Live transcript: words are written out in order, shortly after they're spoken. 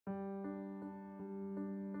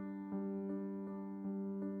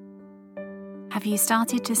Have you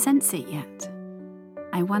started to sense it yet?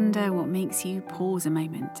 I wonder what makes you pause a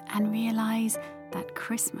moment and realise that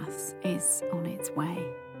Christmas is on its way.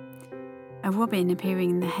 A robin appearing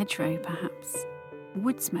in the hedgerow, perhaps.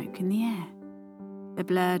 Wood smoke in the air. The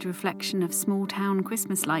blurred reflection of small-town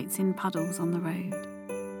Christmas lights in puddles on the road.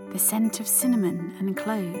 The scent of cinnamon and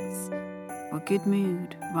cloves. Or good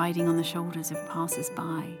mood riding on the shoulders of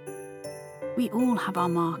passers-by. We all have our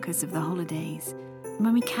markers of the holidays. And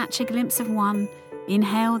when we catch a glimpse of one,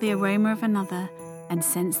 inhale the aroma of another, and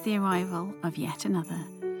sense the arrival of yet another,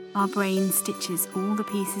 our brain stitches all the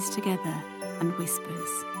pieces together and whispers,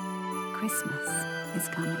 Christmas is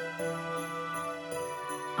coming.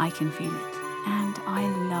 I can feel it, and I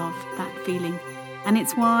love that feeling, and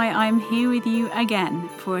it's why I'm here with you again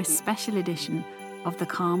for a special edition of the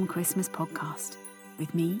Calm Christmas podcast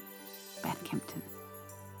with me, Beth Kempton.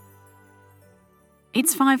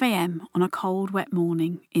 It's 5 a.m. on a cold, wet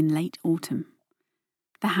morning in late autumn.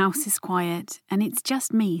 The house is quiet, and it's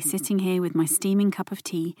just me sitting here with my steaming cup of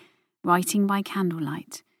tea, writing by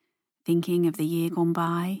candlelight, thinking of the year gone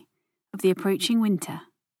by, of the approaching winter,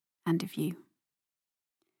 and of you.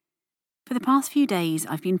 For the past few days,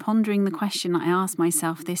 I've been pondering the question I ask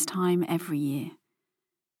myself this time every year.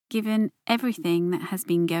 Given everything that has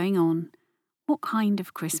been going on, what kind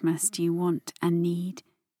of Christmas do you want and need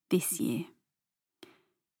this year?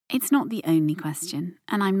 It's not the only question,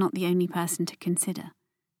 and I'm not the only person to consider,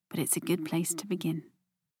 but it's a good place to begin.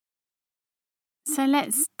 So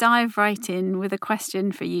let's dive right in with a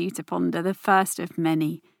question for you to ponder, the first of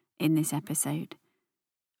many in this episode.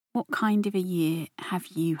 What kind of a year have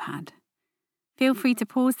you had? Feel free to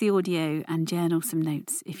pause the audio and journal some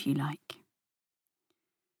notes if you like.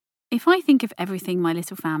 If I think of everything my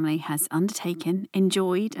little family has undertaken,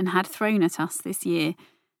 enjoyed, and had thrown at us this year,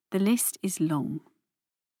 the list is long.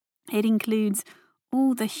 It includes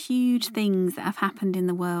all the huge things that have happened in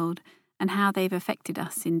the world and how they've affected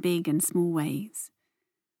us in big and small ways.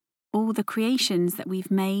 All the creations that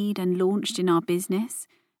we've made and launched in our business,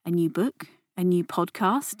 a new book, a new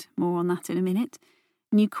podcast, more on that in a minute,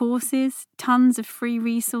 new courses, tons of free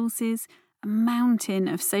resources, a mountain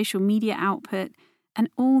of social media output, and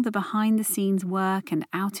all the behind-the-scenes work and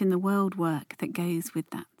out-in-the-world work that goes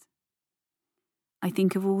with that. I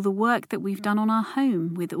think of all the work that we've done on our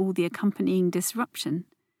home with all the accompanying disruption.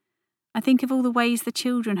 I think of all the ways the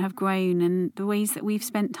children have grown and the ways that we've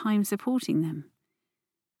spent time supporting them.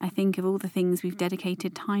 I think of all the things we've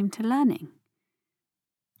dedicated time to learning.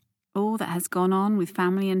 All that has gone on with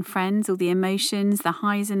family and friends, all the emotions, the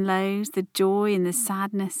highs and lows, the joy and the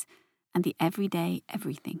sadness, and the everyday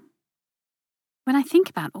everything. When I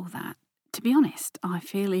think about all that, to be honest, I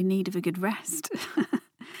feel in need of a good rest.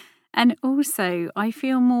 And also, I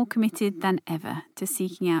feel more committed than ever to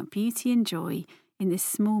seeking out beauty and joy in the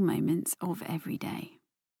small moments of every day.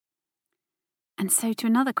 And so to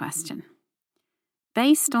another question.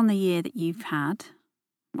 Based on the year that you've had,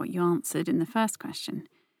 what you answered in the first question,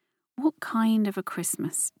 what kind of a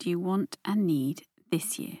Christmas do you want and need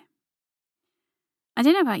this year? I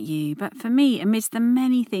don't know about you, but for me, amidst the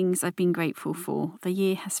many things I've been grateful for, the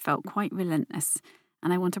year has felt quite relentless,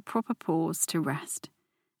 and I want a proper pause to rest.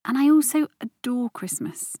 And I also adore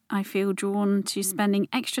Christmas. I feel drawn to spending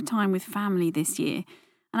extra time with family this year,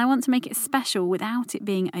 and I want to make it special without it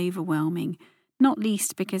being overwhelming, not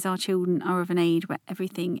least because our children are of an age where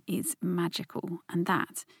everything is magical, and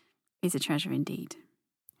that is a treasure indeed.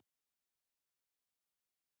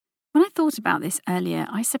 When I thought about this earlier,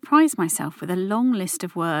 I surprised myself with a long list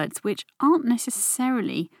of words which aren't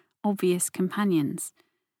necessarily obvious companions.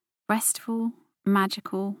 Restful,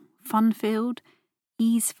 magical, fun-filled,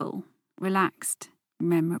 easeful, relaxed,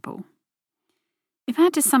 memorable. If I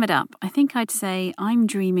had to sum it up, I think I'd say I'm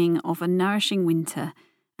dreaming of a nourishing winter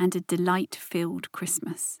and a delight-filled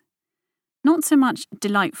Christmas. Not so much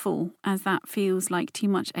delightful, as that feels like too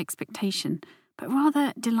much expectation, but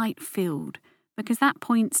rather delight-filled, because that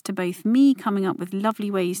points to both me coming up with lovely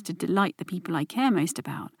ways to delight the people I care most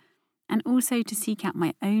about, and also to seek out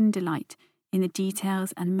my own delight in the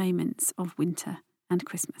details and moments of winter and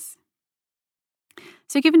Christmas.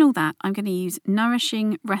 So given all that, I'm going to use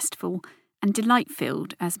nourishing, restful, and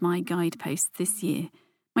delight-filled as my guideposts this year,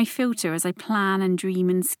 my filter as I plan and dream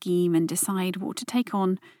and scheme and decide what to take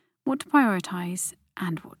on, what to prioritise,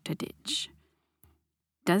 and what to ditch.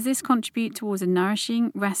 Does this contribute towards a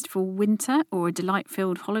nourishing, restful winter or a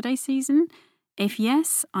delight-filled holiday season? If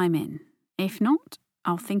yes, I'm in. If not,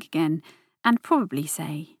 I'll think again and probably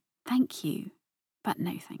say, thank you, but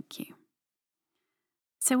no thank you.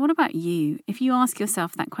 So what about you? If you ask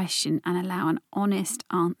yourself that question and allow an honest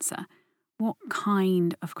answer, what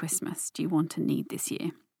kind of Christmas do you want and need this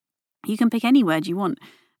year? You can pick any word you want,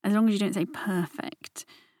 as long as you don't say perfect.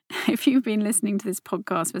 If you've been listening to this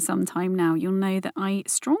podcast for some time now, you'll know that I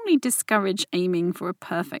strongly discourage aiming for a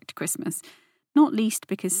perfect Christmas, not least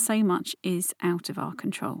because so much is out of our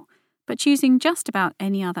control. But choosing just about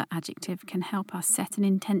any other adjective can help us set an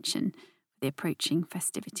intention for the approaching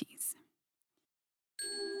festivities.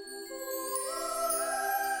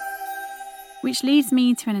 Which leads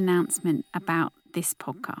me to an announcement about this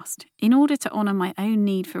podcast. In order to honour my own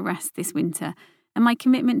need for rest this winter and my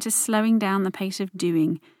commitment to slowing down the pace of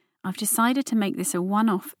doing, I've decided to make this a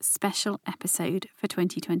one-off special episode for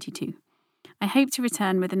 2022. I hope to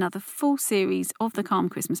return with another full series of the Calm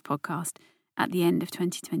Christmas podcast at the end of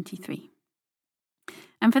 2023.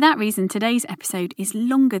 And for that reason, today's episode is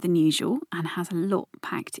longer than usual and has a lot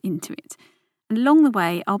packed into it. And along the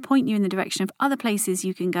way, I'll point you in the direction of other places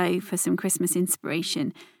you can go for some Christmas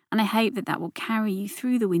inspiration, and I hope that will carry you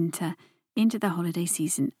through the winter, into the holiday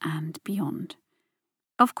season and beyond.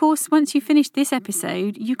 Of course, once you finish this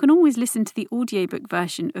episode, you can always listen to the audiobook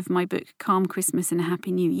version of my book, Calm Christmas and a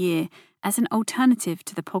Happy New Year, as an alternative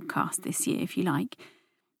to the podcast this year, if you like.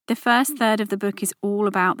 The first third of the book is all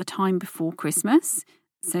about the time before Christmas,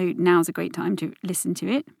 so now's a great time to listen to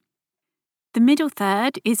it. The middle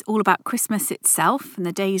third is all about Christmas itself and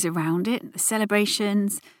the days around it, the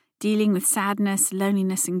celebrations, dealing with sadness,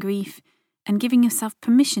 loneliness and grief, and giving yourself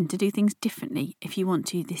permission to do things differently if you want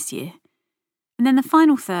to this year. And then the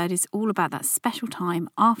final third is all about that special time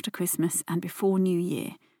after Christmas and before New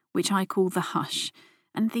Year, which I call the hush,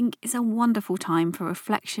 and think is a wonderful time for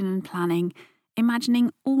reflection and planning,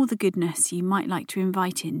 imagining all the goodness you might like to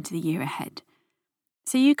invite into the year ahead.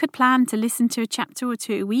 So you could plan to listen to a chapter or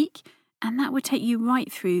two a week, and that would take you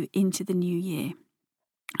right through into the new year.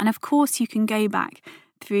 And of course, you can go back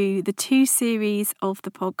through the 2 series of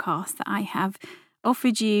the podcast that I have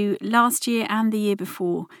offered you last year and the year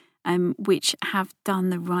before, which have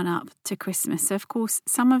done the run-up to Christmas. So, of course,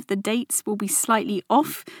 some of the dates will be slightly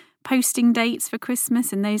off, posting dates for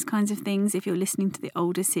Christmas and those kinds of things if you're listening to the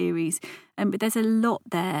older series. But there's a lot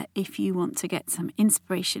there if you want to get some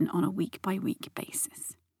inspiration on a week-by-week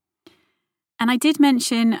basis. And I did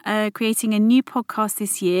mention creating a new podcast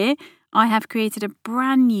this year. I have created a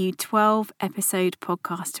brand new 12-episode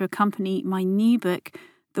podcast to accompany my new book,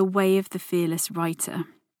 The Way of the Fearless Writer.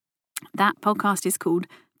 That podcast is called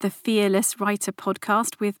The Fearless Writer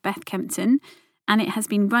Podcast with Beth Kempton, and it has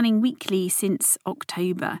been running weekly since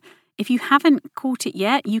October. If you haven't caught it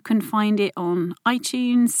yet, you can find it on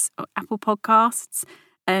iTunes, Apple Podcasts,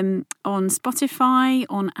 on Spotify,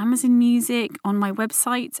 on Amazon Music, on my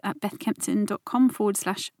website at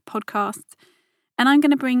bethkempton.com/podcasts. And I'm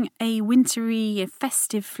going to bring a wintry,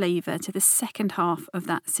 festive flavour to the second half of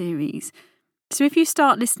that series. So if you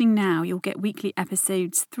start listening now, you'll get weekly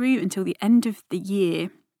episodes through until the end of the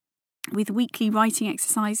year, with weekly writing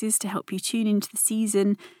exercises to help you tune into the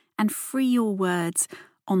season and free your words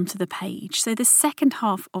onto the page. So the second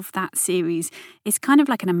half of that series is kind of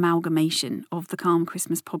like an amalgamation of the Calm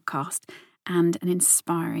Christmas podcast and an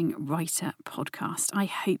inspiring writer podcast. I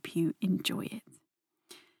hope you enjoy it.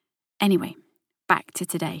 Anyway, back to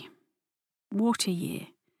today. What a year.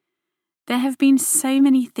 There have been so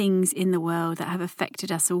many things in the world that have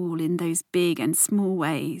affected us all in those big and small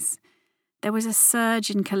ways. There was a surge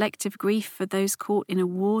in collective grief for those caught in a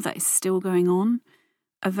war that is still going on,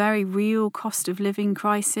 a very real cost of living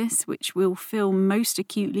crisis which we'll feel most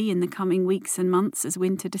acutely in the coming weeks and months as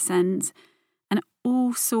winter descends, and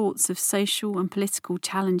all sorts of social and political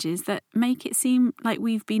challenges that make it seem like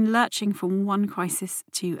we've been lurching from one crisis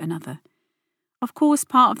to another. Of course,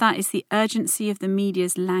 part of that is the urgency of the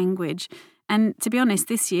media's language, and to be honest,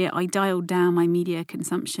 this year I dialed down my media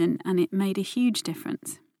consumption and it made a huge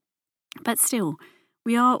difference. But still,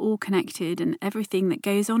 we are all connected, and everything that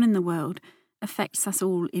goes on in the world affects us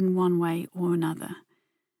all in one way or another.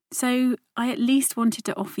 So I at least wanted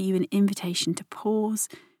to offer you an invitation to pause,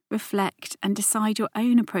 reflect and decide your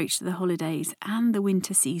own approach to the holidays and the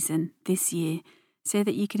winter season this year, so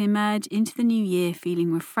that you can emerge into the new year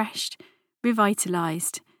feeling refreshed,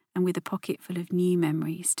 revitalised and with a pocket full of new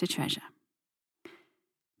memories to treasure.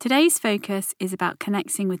 Today's focus is about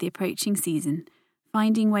connecting with the approaching season,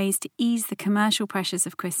 finding ways to ease the commercial pressures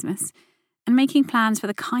of Christmas, and making plans for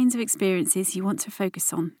the kinds of experiences you want to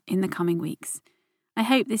focus on in the coming weeks. I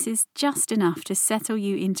hope this is just enough to settle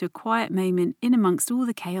you into a quiet moment in amongst all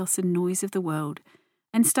the chaos and noise of the world,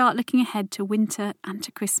 and start looking ahead to winter and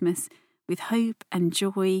to Christmas with hope and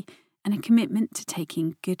joy and a commitment to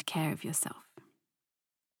taking good care of yourself.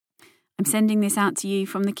 I'm sending this out to you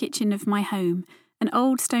from the kitchen of my home, an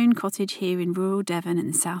old stone cottage here in rural Devon in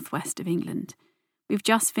the southwest of England. We've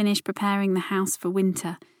just finished preparing the house for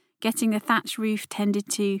winter, getting the thatch roof tended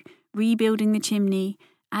to, rebuilding the chimney,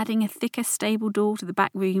 adding a thicker stable door to the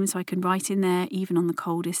back room so I can write in there even on the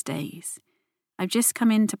coldest days. I've just come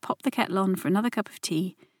in to pop the kettle on for another cup of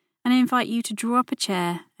tea, and I invite you to draw up a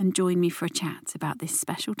chair and join me for a chat about this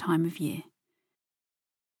special time of year.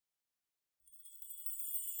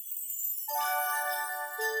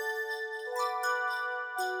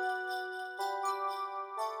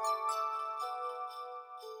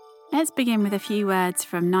 Let's begin with a few words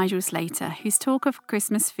from Nigel Slater, whose talk of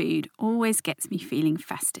Christmas food always gets me feeling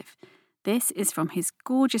festive. This is from his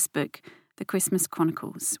gorgeous book, The Christmas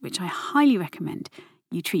Chronicles, which I highly recommend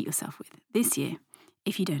you treat yourself with this year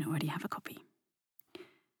if you don't already have a copy.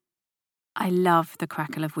 I love the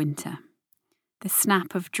crackle of winter, the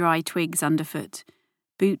snap of dry twigs underfoot,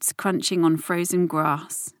 boots crunching on frozen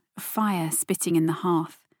grass, a fire spitting in the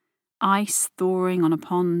hearth, ice thawing on a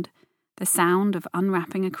pond, the sound of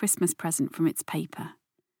unwrapping a Christmas present from its paper.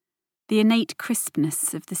 The innate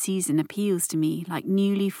crispness of the season appeals to me like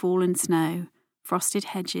newly fallen snow, frosted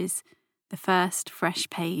hedges, the first fresh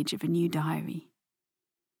page of a new diary.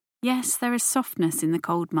 Yes, there is softness in the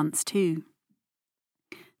cold months too.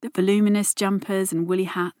 The voluminous jumpers and woolly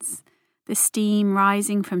hats, the steam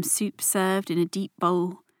rising from soup served in a deep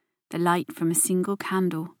bowl, the light from a single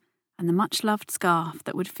candle, and the much-loved scarf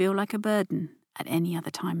that would feel like a burden at any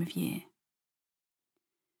other time of year.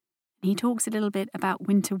 He talks a little bit about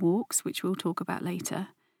winter walks, which we'll talk about later,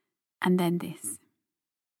 and then this.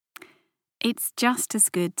 It's just as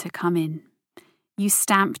good to come in. You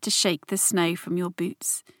stamp to shake the snow from your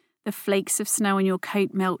boots. The flakes of snow on your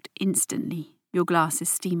coat melt instantly. Your glasses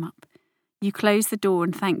steam up. You close the door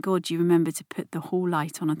and thank God you remember to put the hall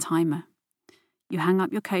light on a timer. You hang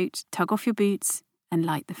up your coat, tug off your boots, and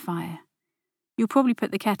light the fire. You'll probably put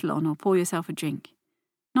the kettle on or pour yourself a drink.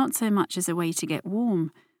 Not so much as a way to get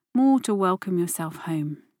warm, more to welcome yourself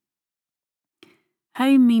home.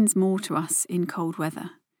 Home means more to us in cold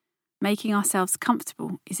weather. Making ourselves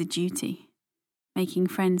comfortable is a duty. Making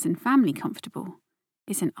friends and family comfortable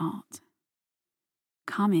is an art.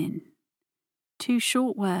 Come in. 2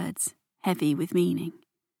 short words, heavy with meaning.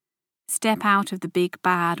 Step out of the big,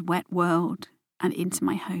 bad, wet world and into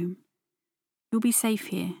my home. You'll be safe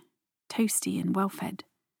here, toasty and well-fed.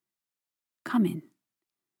 Come in.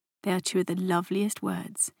 They are 2 of the loveliest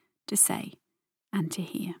words to say and to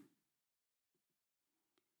hear.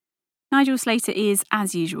 Nigel Slater is,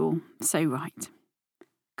 as usual, so right.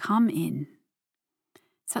 Come in.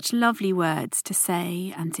 Such lovely words to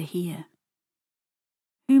say and to hear.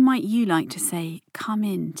 Who might you like to say come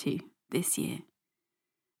in to this year?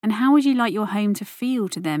 And how would you like your home to feel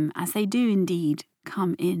to them as they do indeed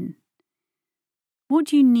come in? What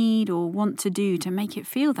do you need or want to do to make it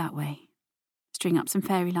feel that way? String up some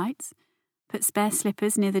fairy lights? Put spare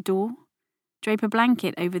slippers near the door? Drape a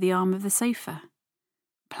blanket over the arm of the sofa?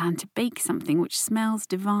 Plan to bake something which smells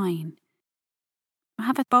divine? Or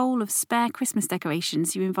have a bowl of spare Christmas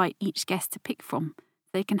decorations you invite each guest to pick from so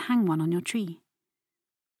they can hang one on your tree?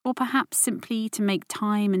 Or perhaps simply to make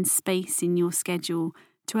time and space in your schedule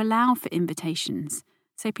to allow for invitations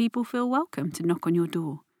so people feel welcome to knock on your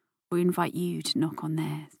door or invite you to knock on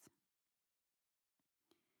theirs.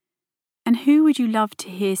 And who would you love to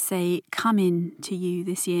hear say, come in to you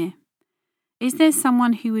this year? Is there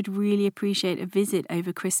someone who would really appreciate a visit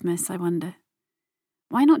over Christmas, I wonder?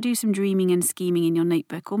 Why not do some dreaming and scheming in your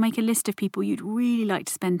notebook or make a list of people you'd really like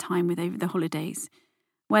to spend time with over the holidays,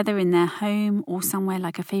 whether in their home or somewhere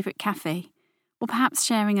like a favourite cafe, or perhaps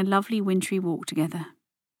sharing a lovely wintry walk together.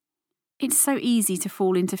 It's so easy to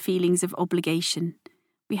fall into feelings of obligation.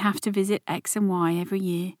 We have to visit X and Y every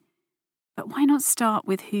year. But why not start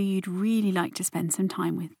with who you'd really like to spend some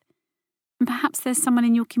time with? And perhaps there's someone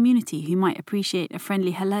in your community who might appreciate a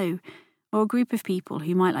friendly hello, or a group of people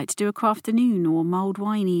who might like to do a crafternoon or mulled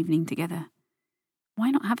wine evening together. Why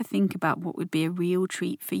not have a think about what would be a real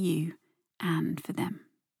treat for you and for them?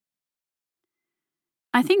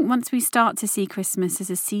 I think once we start to see Christmas as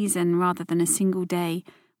a season rather than a single day,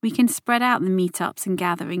 we can spread out the meetups and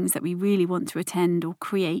gatherings that we really want to attend or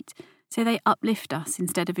create so they uplift us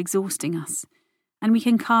instead of exhausting us, and we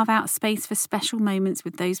can carve out space for special moments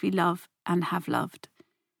with those we love and have loved.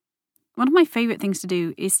 One of my favourite things to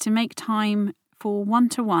do is to make time for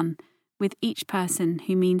one-to-one with each person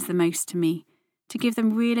who means the most to me, to give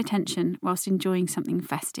them real attention whilst enjoying something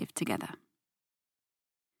festive together.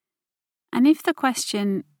 And if the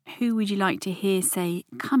question, who would you like to hear say,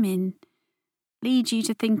 come in, leads you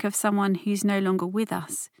to think of someone who's no longer with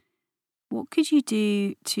us, what could you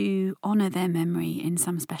do to honour their memory in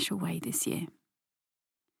some special way this year?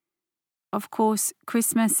 Of course,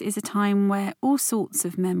 Christmas is a time where all sorts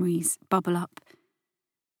of memories bubble up.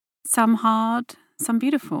 Some hard, some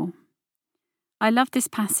beautiful. I love this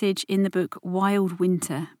passage in the book Wild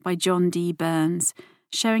Winter by John D. Burns,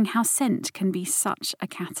 showing how scent can be such a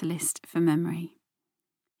catalyst for memory.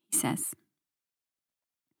 He says,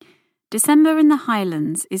 December in the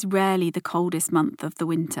Highlands is rarely the coldest month of the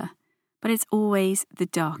winter, but it's always the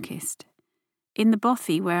darkest. In the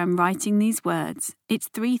bothy where I'm writing these words, it's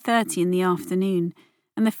 3:30 in the afternoon,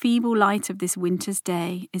 and the feeble light of this winter's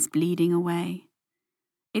day is bleeding away.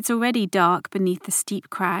 It's already dark beneath the steep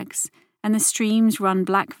crags, and the streams run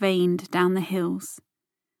black-veined down the hills.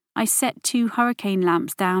 I set 2 hurricane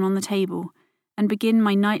lamps down on the table and begin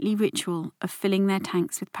my nightly ritual of filling their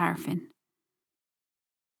tanks with paraffin.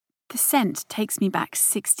 The scent takes me back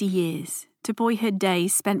 60 years, to boyhood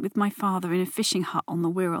days spent with my father in a fishing hut on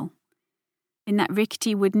the Wirral. In that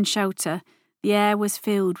rickety wooden shelter, the air was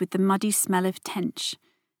filled with the muddy smell of tench,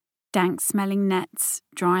 dank-smelling nets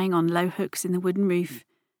drying on low hooks in the wooden roof,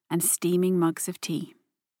 and steaming mugs of tea.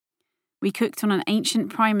 We cooked on an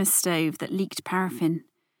ancient Primus stove that leaked paraffin.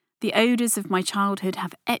 The odours of my childhood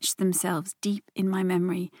have etched themselves deep in my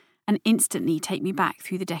memory and instantly take me back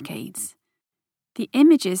through the decades. The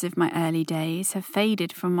images of my early days have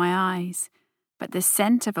faded from my eyes, but the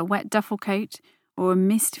scent of a wet duffel coat or a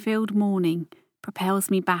mist-filled morning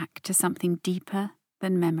propels me back to something deeper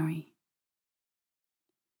than memory.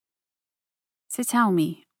 So tell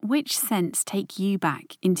me, which scents take you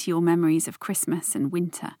back into your memories of Christmas and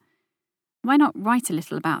winter? Why not write a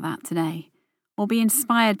little about that today, or be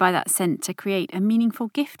inspired by that scent to create a meaningful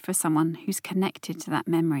gift for someone who's connected to that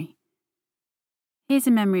memory? Here's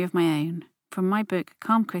a memory of my own from my book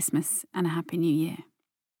Calm Christmas and a Happy New Year.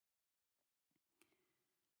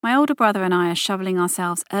 My older brother and I are shoveling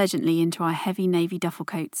ourselves urgently into our heavy navy duffel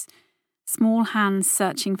coats, small hands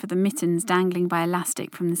searching for the mittens dangling by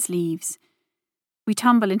elastic from the sleeves. We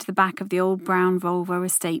tumble into the back of the old brown Volvo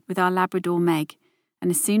estate with our Labrador Meg,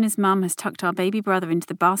 and as soon as Mum has tucked our baby brother into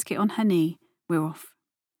the basket on her knee, we're off.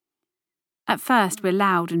 At first, we're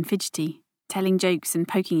loud and fidgety, telling jokes and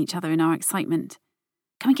poking each other in our excitement.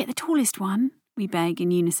 Can we get the tallest one? We beg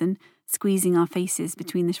in unison, squeezing our faces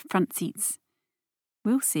between the front seats.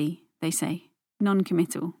 We'll see, they say,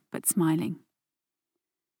 non-committal, but smiling.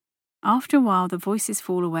 After a while, the voices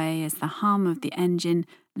fall away as the hum of the engine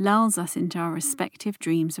lulls us into our respective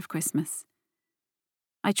dreams of Christmas.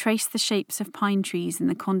 I trace the shapes of pine trees in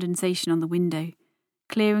the condensation on the window,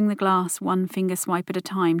 clearing the glass one finger swipe at a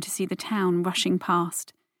time to see the town rushing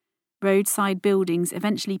past, roadside buildings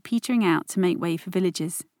eventually petering out to make way for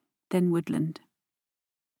villages, then woodland.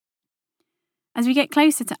 As we get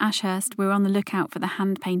closer to Ashurst, we're on the lookout for the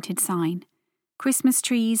hand-painted sign, Christmas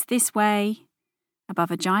trees this way, above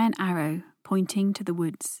a giant arrow pointing to the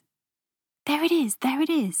woods. There it is, there it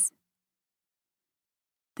is.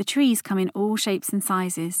 The trees come in all shapes and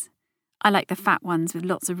sizes. I like the fat ones with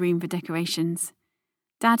lots of room for decorations.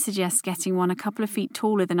 Dad suggests getting one a couple of feet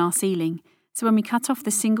taller than our ceiling, so when we cut off the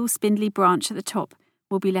single spindly branch at the top,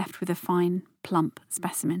 we'll be left with a fine, plump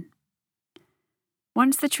specimen.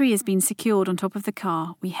 Once the tree has been secured on top of the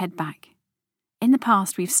car, we head back. In the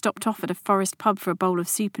past, we've stopped off at a forest pub for a bowl of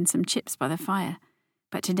soup and some chips by the fire,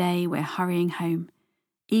 but today we're hurrying home,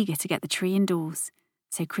 eager to get the tree indoors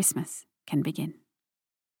so Christmas can begin.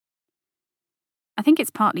 I think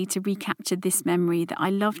it's partly to recapture this memory that I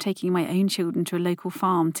love taking my own children to a local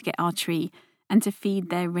farm to get our tree and to feed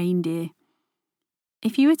their reindeer.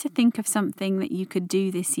 If you were to think of something that you could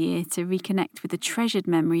do this year to reconnect with a treasured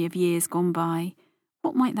memory of years gone by,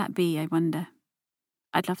 what might that be, I wonder?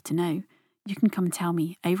 I'd love to know. You can come and tell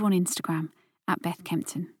me over on Instagram at Beth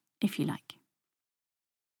Kempton, if you like.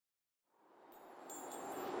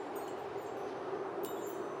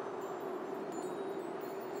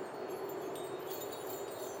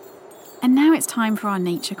 And now it's time for our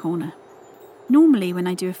Nature Corner. Normally, when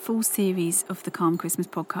I do a full series of the Calm Christmas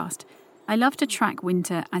podcast, I love to track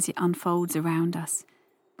winter as it unfolds around us.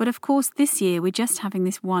 But of course, this year we're just having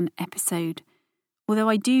this one episode, although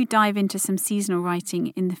I do dive into some seasonal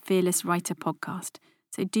writing in the Fearless Writer podcast,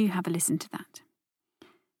 so do have a listen to that.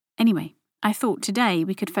 Anyway, I thought today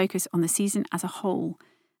we could focus on the season as a whole,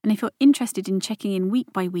 and if you're interested in checking in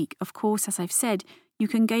week by week, of course, as I've said, you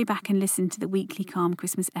can go back and listen to the weekly Calm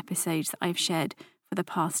Christmas episodes that I've shared for the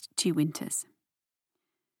past 2 winters.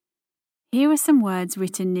 Here are some words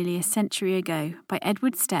written nearly a century ago by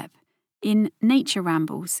Edward Stepp in Nature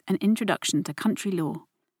Rambles, An Introduction to Country Law,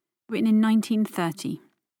 written in 1930.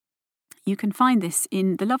 You can find this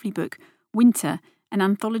in the lovely book Winter, An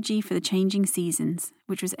Anthology for the Changing Seasons,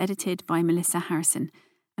 which was edited by Melissa Harrison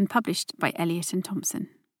and published by Elliott and Thompson.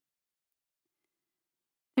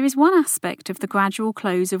 There is one aspect of the gradual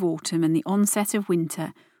close of autumn and the onset of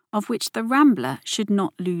winter of which the rambler should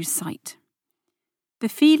not lose sight. The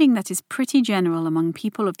feeling that is pretty general among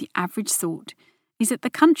people of the average sort is that the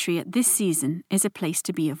country at this season is a place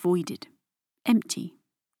to be avoided. Empty,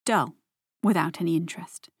 dull, without any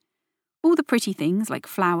interest. All the pretty things like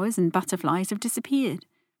flowers and butterflies have disappeared.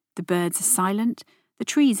 The birds are silent, the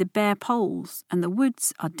trees are bare poles, and the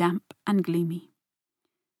woods are damp and gloomy.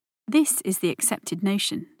 This is the accepted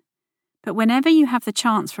notion. But whenever you have the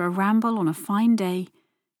chance for a ramble on a fine day,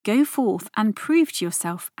 go forth and prove to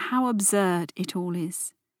yourself how absurd it all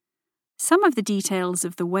is. Some of the details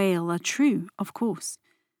of the whale are true, of course,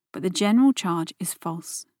 but the general charge is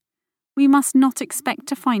false. We must not expect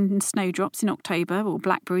to find snowdrops in October or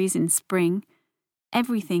blackberries in spring.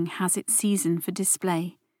 Everything has its season for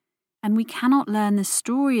display, and we cannot learn the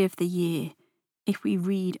story of the year if we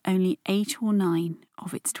read only 8 or 9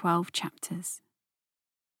 of its 12 chapters.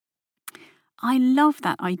 I love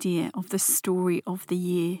that idea of the story of the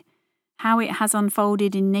year, how it has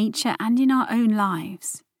unfolded in nature and in our own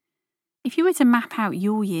lives. If you were to map out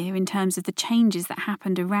your year in terms of the changes that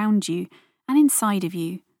happened around you and inside of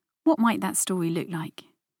you, what might that story look like?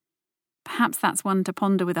 Perhaps that's one to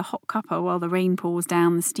ponder with a hot cuppa while the rain pours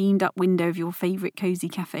down the steamed-up window of your favourite cosy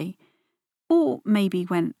cafe. Or maybe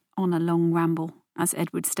went on a long ramble, as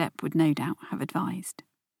Edward Stepp would no doubt have advised.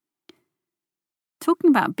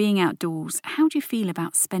 Talking about being outdoors, how do you feel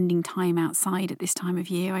about spending time outside at this time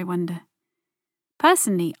of year, I wonder?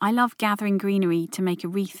 Personally, I love gathering greenery to make a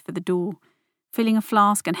wreath for the door, filling a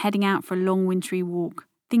flask and heading out for a long wintry walk,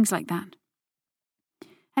 things like that.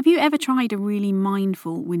 Have you ever tried a really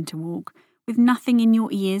mindful winter walk with nothing in your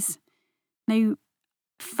ears? No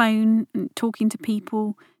phone, talking to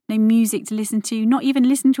people, no music to listen to, not even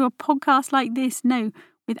listen to a podcast like this, no,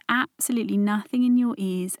 with absolutely nothing in your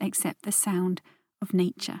ears except the sound of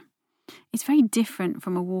nature. It's very different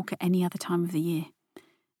from a walk at any other time of the year.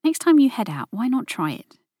 Next time you head out, why not try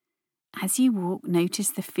it? As you walk, notice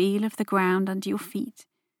the feel of the ground under your feet,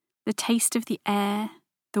 the taste of the air,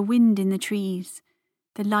 the wind in the trees,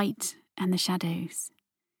 the light and the shadows.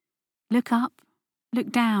 Look up,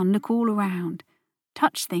 look down, look all around.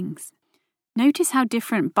 Touch things. Notice how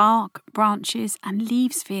different bark, branches and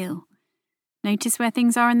leaves feel. Notice where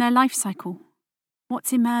things are in their life cycle.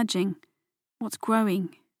 What's emerging, what's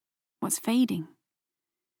growing, what's fading.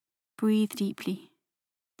 Breathe deeply.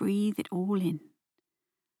 Breathe it all in.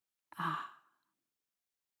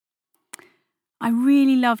 I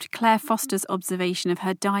really loved Claire Foster's observation of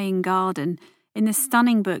her dying garden in the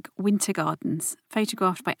stunning book Winter Gardens,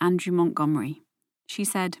 photographed by Andrew Montgomery. She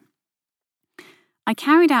said, "I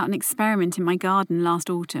carried out an experiment in my garden last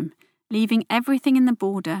autumn, leaving everything in the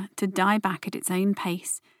border to die back at its own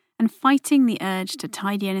pace and fighting the urge to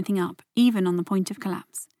tidy anything up, even on the point of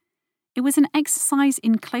collapse. It was an exercise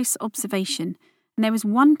in close observation, and there was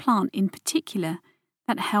one plant in particular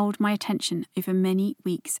that held my attention over many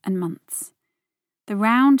weeks and months. The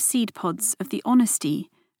round seed pods of the Honesty,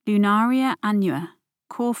 Lunaria annua,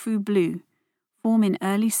 Corfu blue, form in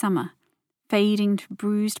early summer, fading to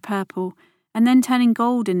bruised purple and then turning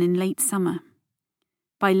golden in late summer.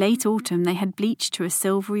 By late autumn they had bleached to a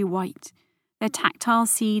silvery white, their tactile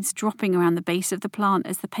seeds dropping around the base of the plant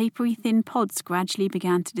as the papery thin pods gradually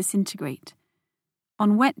began to disintegrate.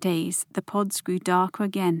 On wet days the pods grew darker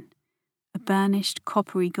again, a burnished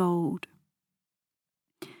coppery gold.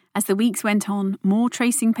 As the weeks went on, more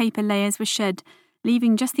tracing paper layers were shed,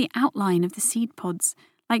 leaving just the outline of the seed pods,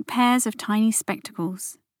 like pairs of tiny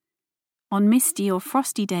spectacles. On misty or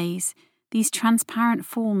frosty days, these transparent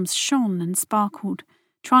forms shone and sparkled,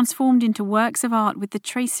 transformed into works of art with the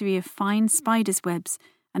tracery of fine spiders' webs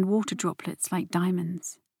and water droplets like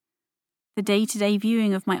diamonds. The day-to-day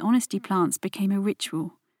viewing of my Honesty plants became a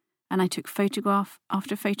ritual, and I took photograph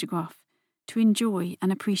after photograph to enjoy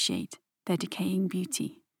and appreciate their decaying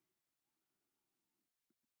beauty."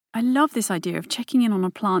 I love this idea of checking in on a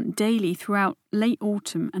plant daily throughout late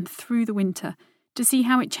autumn and through the winter to see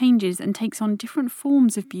how it changes and takes on different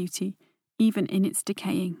forms of beauty, even in its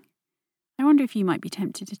decaying. I wonder if you might be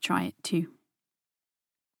tempted to try it too.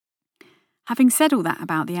 Having said all that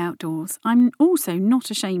about the outdoors, I'm also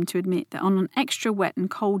not ashamed to admit that on an extra wet and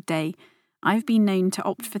cold day, I've been known to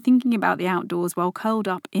opt for thinking about the outdoors while curled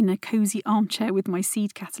up in a cosy armchair with my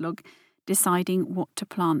seed catalogue, deciding what to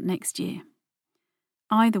plant next year.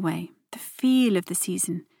 Either way, the feel of the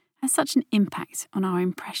season has such an impact on our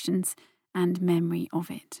impressions and memory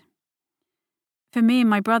of it. For me and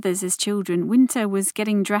my brothers as children, winter was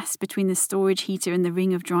getting dressed between the storage heater and the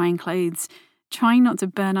ring of drying clothes, trying not to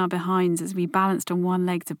burn our behinds as we balanced on one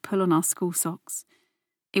leg to pull on our school socks.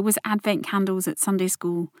 It was Advent candles at Sunday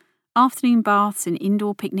school, afternoon baths and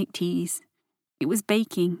indoor picnic teas. It was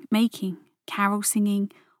baking, making, carol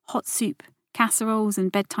singing, hot soup, casseroles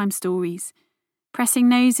and bedtime stories. Pressing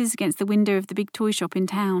noses against the window of the big toy shop in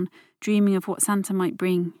town, dreaming of what Santa might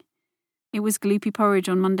bring. It was gloopy porridge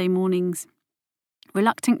on Monday mornings.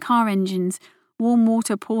 Reluctant car engines, warm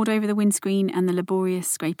water poured over the windscreen and the laborious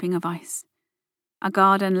scraping of ice. A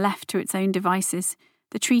garden left to its own devices,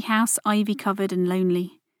 the treehouse ivy-covered and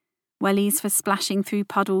lonely. Wellies for splashing through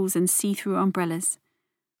puddles and see-through umbrellas.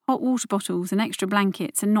 Hot water bottles and extra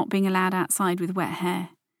blankets and not being allowed outside with wet hair.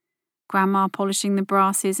 Grandma polishing the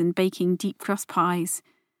brasses and baking deep crust pies.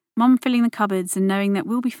 Mum filling the cupboards and knowing that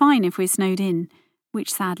we'll be fine if we're snowed in,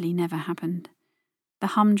 which sadly never happened. The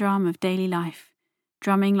humdrum of daily life,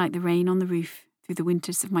 drumming like the rain on the roof through the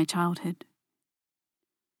winters of my childhood.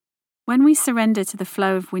 When we surrender to the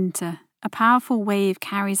flow of winter, a powerful wave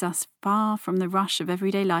carries us far from the rush of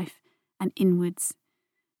everyday life and inwards.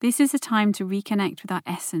 This is a time to reconnect with our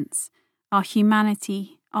essence, our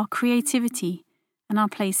humanity, our creativity, and our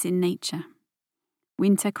place in nature.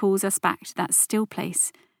 Winter calls us back to that still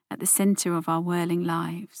place at the centre of our whirling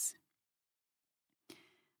lives.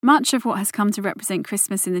 Much of what has come to represent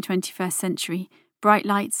Christmas in the 21st century, bright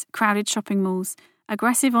lights, crowded shopping malls,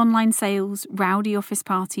 aggressive online sales, rowdy office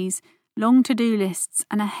parties, long to-do lists,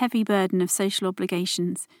 and a heavy burden of social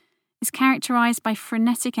obligations, is characterised by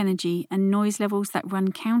frenetic energy and noise levels that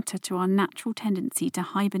run counter to our natural tendency to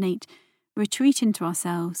hibernate, retreat into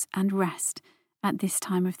ourselves, and rest at this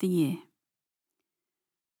time of the year.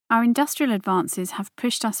 Our industrial advances have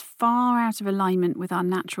pushed us far out of alignment with our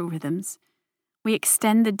natural rhythms. We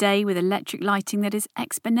extend the day with electric lighting that is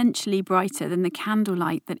exponentially brighter than the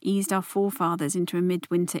candlelight that eased our forefathers into a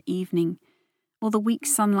midwinter evening, or the weak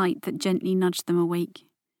sunlight that gently nudged them awake.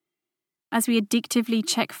 As we addictively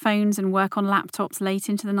check phones and work on laptops late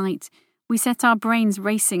into the night, we set our brains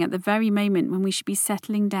racing at the very moment when we should be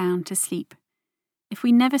settling down to sleep. If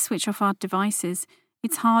we never switch off our devices,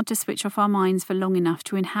 it's hard to switch off our minds for long enough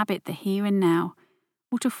to inhabit the here and now,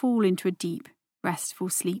 or to fall into a deep, restful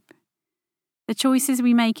sleep. The choices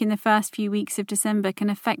we make in the first few weeks of December can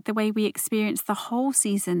affect the way we experience the whole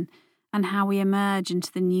season and how we emerge into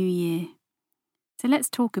the new year. So let's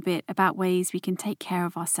talk a bit about ways we can take care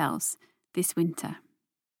of ourselves this winter.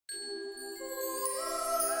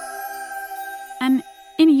 And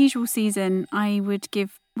in a usual season, I would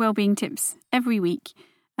give wellbeing tips every week.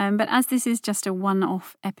 But as this is just a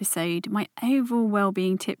one-off episode, my overall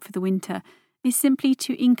wellbeing tip for the winter is simply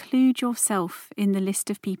to include yourself in the list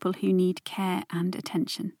of people who need care and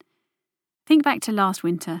attention. Think back to last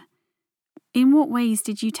winter. In what ways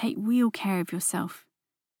did you take real care of yourself?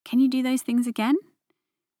 Can you do those things again?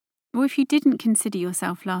 Or if you didn't consider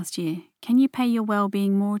yourself last year, can you pay your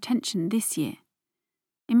well-being more attention this year?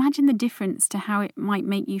 Imagine the difference to how it might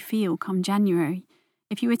make you feel come January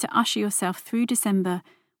if you were to usher yourself through December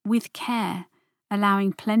with care,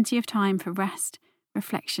 allowing plenty of time for rest,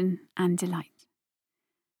 reflection, and delight.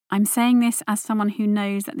 I'm saying this as someone who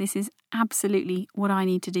knows that this is absolutely what I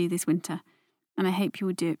need to do this winter, and I hope you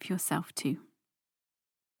will do it for yourself too.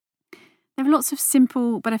 There are lots of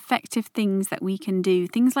simple but effective things that we can do.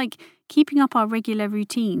 Things like keeping up our regular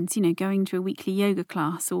routines, going to a weekly yoga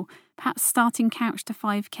class, or perhaps starting couch to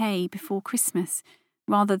 5K before Christmas,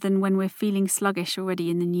 rather than when we're feeling sluggish already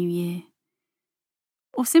in the new year.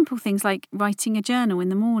 Or simple things like writing a journal in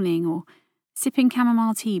the morning or sipping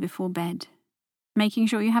chamomile tea before bed. Making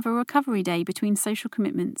sure you have a recovery day between social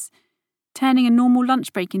commitments. Turning a normal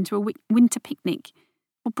lunch break into a winter picnic.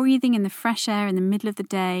 Or breathing in the fresh air in the middle of the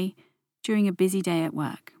day during a busy day at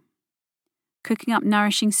work. Cooking up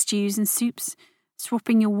nourishing stews and soups.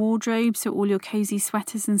 Swapping your wardrobe so all your cosy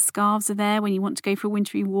sweaters and scarves are there when you want to go for a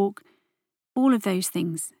wintry walk. All of those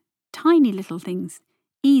things, tiny little things,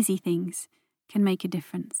 easy things, can make a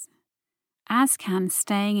difference. As can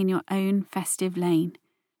staying in your own festive lane.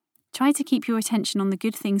 Try to keep your attention on the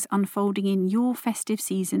good things unfolding in your festive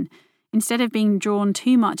season, instead of being drawn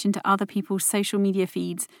too much into other people's social media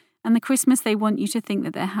feeds and the Christmas they want you to think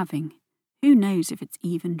that they're having. Who knows if it's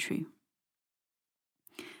even true?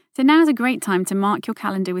 So now is a great time to mark your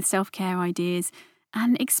calendar with self-care ideas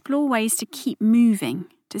and explore ways to keep moving,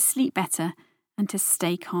 to sleep better, and to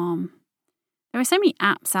stay calm. There are so many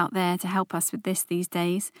apps out there to help us with this these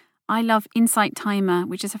days. I love Insight Timer,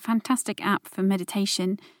 which is a fantastic app for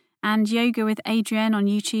meditation, and Yoga with Adrienne on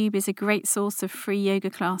YouTube is a great source of free yoga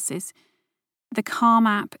classes. The Calm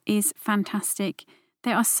app is fantastic.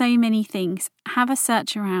 There are so many things. Have a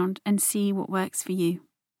search around and see what works for you.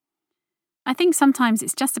 I think sometimes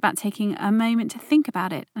it's just about taking a moment to think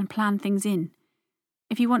about it and plan things in.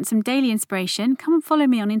 If you want some daily inspiration, come and follow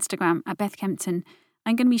me on Instagram at Beth Kempton.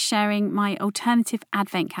 I'm going to be sharing my alternative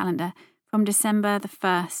advent calendar from December the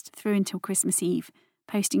 1st through until Christmas Eve,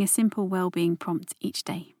 posting a simple well-being prompt each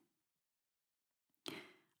day.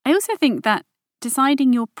 I also think that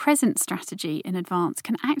deciding your present strategy in advance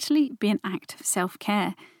can actually be an act of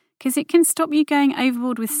self-care, because it can stop you going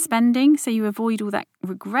overboard with spending so you avoid all that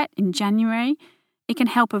regret in January. It can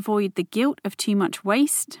help avoid the guilt of too much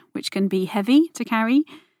waste, which can be heavy to carry,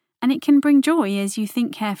 and it can bring joy as you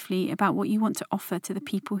think carefully about what you want to offer to the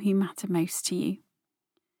people who matter most to you.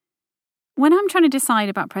 When I'm trying to decide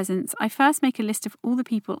about presents, I first make a list of all the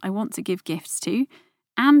people I want to give gifts to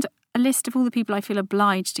and a list of all the people I feel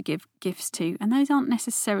obliged to give gifts to, and those aren't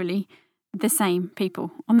necessarily the same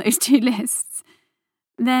people on those two lists.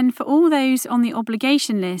 Then for all those on the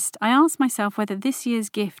obligation list, I ask myself whether this year's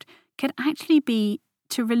gift could actually be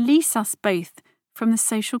to release us both from the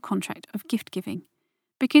social contract of gift giving.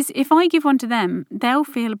 Because if I give one to them, they'll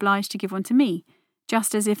feel obliged to give one to me,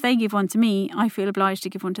 just as if they give one to me, I feel obliged to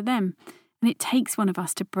give one to them. And it takes one of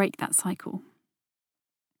us to break that cycle.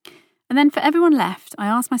 And then for everyone left, I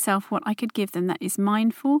ask myself what I could give them that is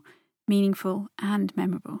mindful, meaningful, and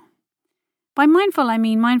memorable. By mindful, I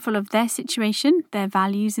mean mindful of their situation, their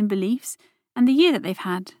values and beliefs, and the year that they've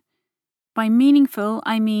had. By meaningful,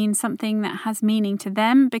 I mean something that has meaning to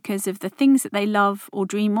them because of the things that they love or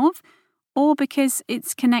dream of, or because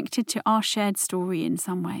it's connected to our shared story in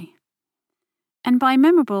some way. And by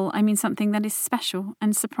memorable, I mean something that is special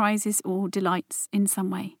and surprises or delights in some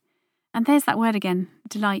way. And there's that word again,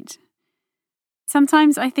 delight.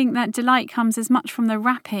 Sometimes I think that delight comes as much from the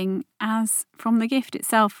wrapping as from the gift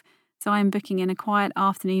itself. So I am booking in a quiet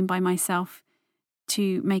afternoon by myself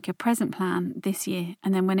to make a present plan this year.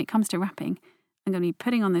 And then when it comes to wrapping, I'm going to be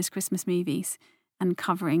putting on those Christmas movies and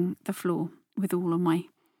covering the floor with all of my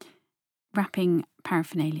wrapping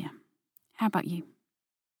paraphernalia. How about you?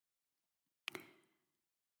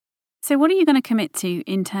 So what are you going to commit to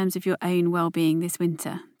in terms of your own well-being this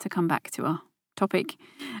winter, to come back to our topic?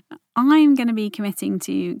 I'm going to be committing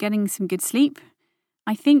to getting some good sleep.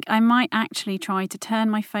 I think I might actually try to turn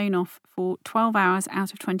my phone off for 12 hours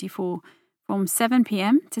out of 24 from 7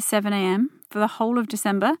 p.m. to 7 a.m. for the whole of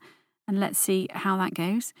December, and let's see how that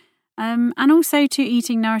goes. And also to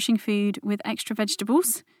eating nourishing food with extra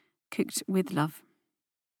vegetables, cooked with love.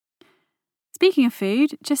 Speaking of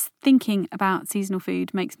food, just thinking about seasonal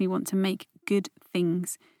food makes me want to make good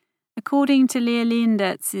things. According to Leah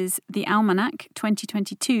Leondertz's The Almanac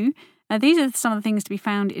 2022, these are some of the things to be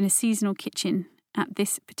found in a seasonal kitchen at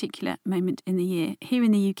this particular moment in the year, here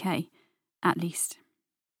in the UK, at least.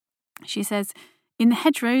 She says, in the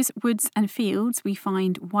hedgerows, woods and fields, we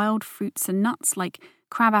find wild fruits and nuts like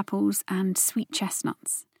crab apples and sweet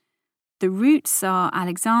chestnuts. The roots are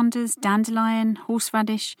Alexander's, dandelion,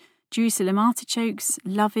 horseradish, Jerusalem artichokes,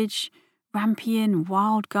 lovage, rampion,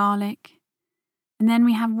 wild garlic. And then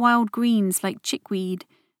we have wild greens like chickweed,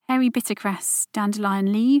 hairy bittercress,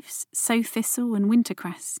 dandelion leaves, sow thistle and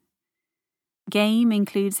wintercress. Game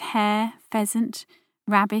includes hare, pheasant,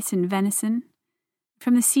 rabbit and venison.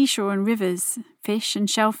 From the seashore and rivers, fish and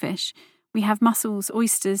shellfish, we have mussels,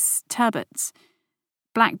 oysters, turbots,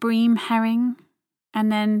 black bream, herring, and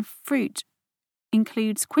then fruit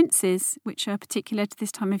includes quinces, which are particular to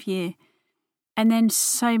this time of year, and then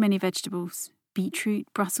so many vegetables, beetroot,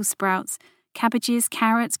 Brussels sprouts, cabbages,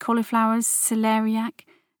 carrots, cauliflowers, celeriac,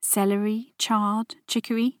 celery, chard,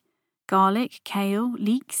 chicory, garlic, kale,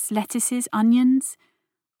 leeks, lettuces, onions,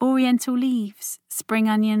 oriental leaves, spring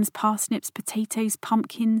onions, parsnips, potatoes,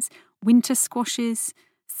 pumpkins, winter squashes,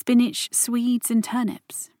 spinach, swedes and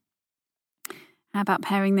turnips. How about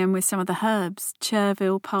pairing them with some of the herbs,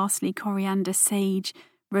 chervil, parsley, coriander, sage,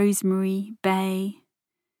 rosemary, bay?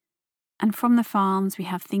 And from the farms we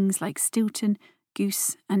have things like stilton,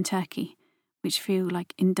 goose and turkey, which feel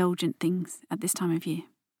like indulgent things at this time of year.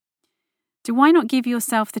 So why not give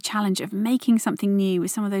yourself the challenge of making something new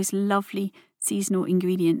with some of those lovely seasonal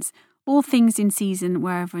ingredients, all things in season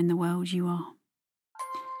wherever in the world you are?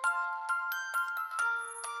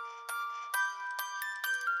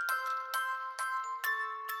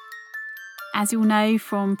 As you'll know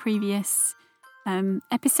from previous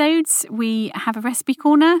episodes, we have a recipe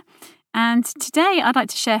corner. And today I'd like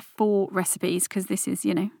to share 4 recipes, because this is,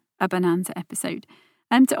 a bonanza episode,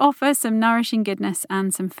 to offer some nourishing goodness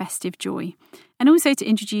and some festive joy. And also to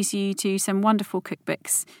introduce you to some wonderful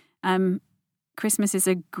cookbooks. Christmas is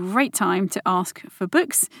a great time to ask for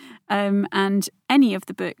books. And any of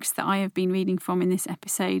the books that I have been reading from in this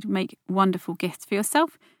episode make wonderful gifts for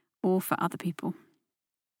yourself or for other people.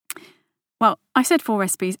 Well, I said 4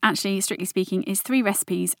 recipes. Actually, strictly speaking, it's 3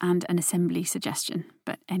 recipes and an assembly suggestion.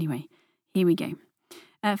 But anyway, here we go.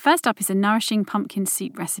 First up is a nourishing pumpkin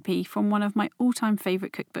soup recipe from one of my all-time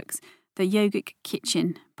favourite cookbooks The Yogic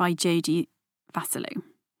Kitchen by Jodie Vassalo.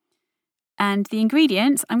 And the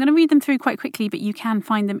ingredients, I'm going to read them through quite quickly, but you can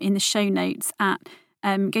find them in the show notes at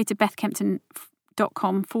go to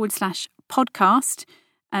bethkempton.com/podcast,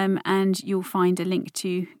 and you'll find a link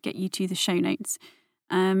to get you to the show notes.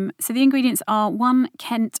 So the ingredients are 1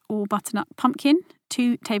 Kent or butternut pumpkin,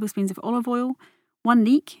 2 tablespoons of olive oil, 1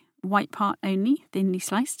 leek, white part only, thinly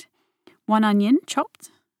sliced, 1 onion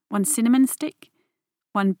chopped, 1 cinnamon stick,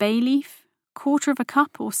 1 bay leaf, 1/4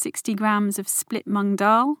 cup or 60 grams of split mung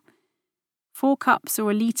dal, 4 cups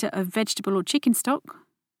or a litre of vegetable or chicken stock,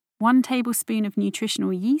 1 tablespoon of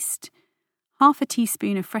nutritional yeast, 1/2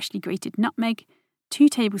 teaspoon of freshly grated nutmeg, 2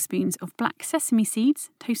 tablespoons of black sesame seeds,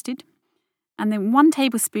 toasted, and then 1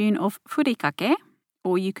 tablespoon of furikake,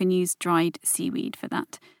 or you can use dried seaweed for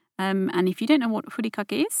that. And if you don't know what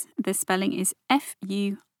furikake is, the spelling is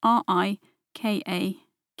Furikake.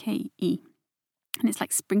 And it's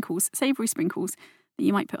like sprinkles, savoury sprinkles that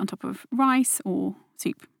you might put on top of rice or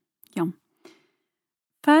soup. Yum.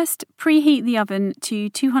 First, preheat the oven to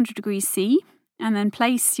 200 degrees C, and then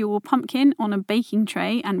place your pumpkin on a baking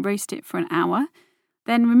tray and roast it for an hour.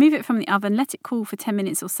 Then remove it from the oven, let it cool for 10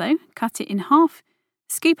 minutes or so, cut it in half,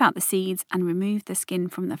 scoop out the seeds and remove the skin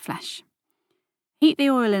from the flesh. Heat the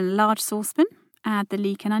oil in a large saucepan, add the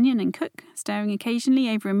leek and onion and cook, stirring occasionally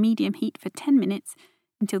over a medium heat for 10 minutes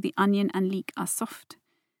until the onion and leek are soft.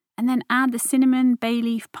 And then add the cinnamon, bay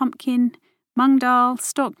leaf, pumpkin, mung dal,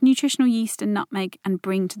 stock, nutritional yeast and nutmeg and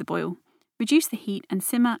bring to the boil. Reduce the heat and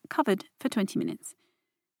simmer covered for 20 minutes.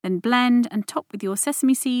 Then blend and top with your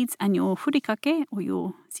sesame seeds and your furikake or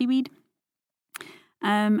your seaweed.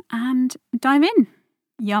 And dive in.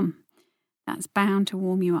 Yum. That's bound to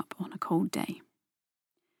warm you up on a cold day.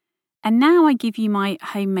 And now I give you my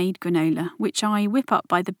homemade granola, which I whip up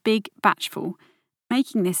by the big batchful.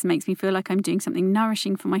 Making this makes me feel like I'm doing something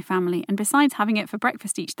nourishing for my family, and besides having it for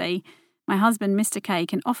breakfast each day, my husband, Mr. K,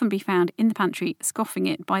 can often be found in the pantry scoffing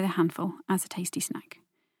it by the handful as a tasty snack.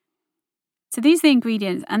 So these are the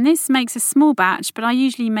ingredients, and this makes a small batch, but I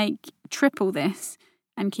usually make triple this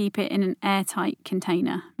and keep it in an airtight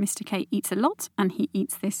container. Mr. K eats a lot, and he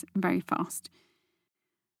eats this very fast.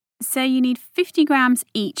 So you need 50 grams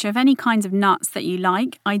each of any kinds of nuts that you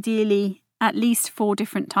like, ideally at least 4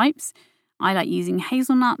 different types. I like using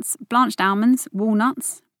hazelnuts, blanched almonds,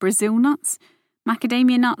 walnuts, Brazil nuts,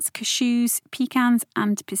 macadamia nuts, cashews, pecans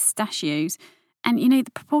and pistachios. And the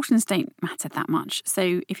proportions don't matter that much.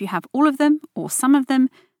 So if you have all of them or some of them,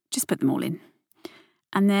 just put them all in.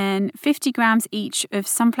 And then 50 grams each of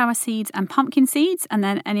sunflower seeds and pumpkin seeds, and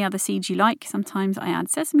then any other seeds you like. Sometimes I add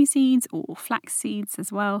sesame seeds or flax seeds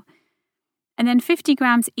as well. And then 50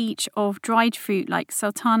 grams each of dried fruit like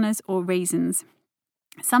sultanas or raisins.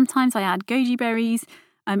 Sometimes I add goji berries.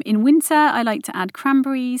 In winter, I like to add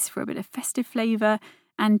cranberries for a bit of festive flavour,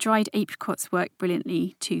 and dried apricots work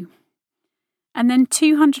brilliantly too. And then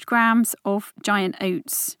 200 grams of giant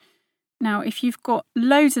oats. Now, if you've got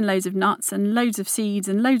loads and loads of nuts and loads of seeds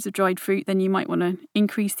and loads of dried fruit, then you might want to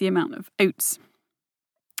increase the amount of oats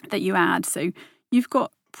that you add. So you've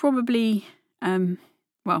got probably, I'm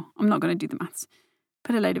not going to do the maths.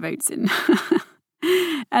 Put a load of oats in.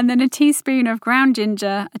 And then a teaspoon of ground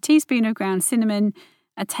ginger, a teaspoon of ground cinnamon,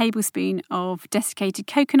 a tablespoon of desiccated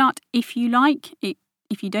coconut if you like.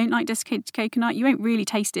 If you don't like desiccated coconut, you won't really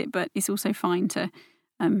taste it, but it's also fine to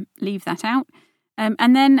leave that out.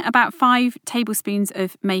 And then about 5 tablespoons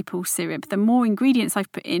of maple syrup. The more ingredients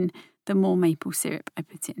I've put in, the more maple syrup I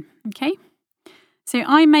put in. Okay? So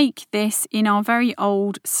I make this in our very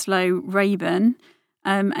old, slow Rayburn.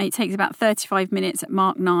 It takes about 35 minutes at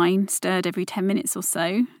Mark 9, stirred every 10 minutes or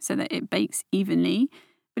so that it bakes evenly.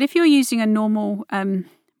 But if you're using a normal,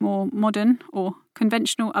 more modern or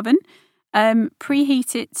conventional oven,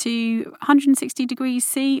 preheat it to 160 degrees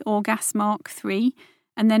C or gas Mark 3,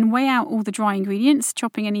 and then weigh out all the dry ingredients,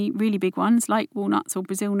 chopping any really big ones like walnuts or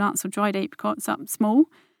Brazil nuts or dried apricots up small.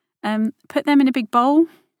 Put them in a big bowl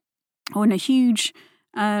or in a huge,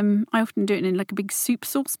 I often do it in like a big soup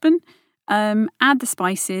saucepan. Add the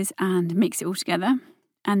spices and mix it all together,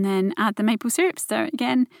 and then add the maple syrup, stir it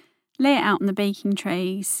again, lay it out on the baking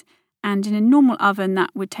trays, and in a normal oven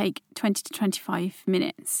that would take 20 to 25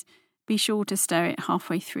 minutes. Be sure to stir it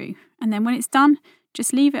halfway through, and then when it's done,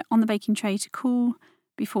 just leave it on the baking tray to cool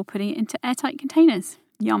before putting it into airtight containers.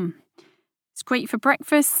 Yum. It's great for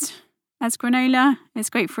breakfast as granola, it's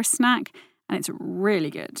great for a snack, and it's really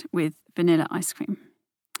good with vanilla ice cream.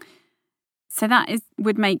 So that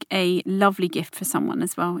would make a lovely gift for someone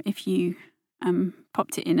as well if you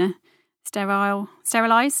popped it in a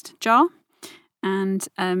sterilised jar and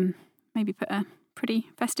maybe put a pretty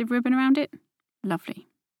festive ribbon around it. Lovely.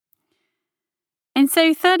 And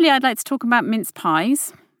so thirdly, I'd like to talk about mince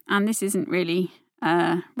pies. And this isn't really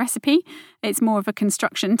a recipe. It's more of a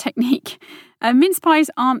construction technique. Mince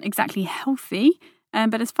pies aren't exactly healthy,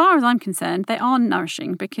 but as far as I'm concerned, they are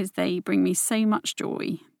nourishing because they bring me so much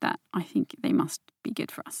joy that I think they must be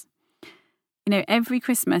good for us. You know, every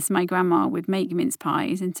Christmas my grandma would make mince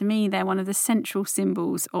pies, and to me they're one of the central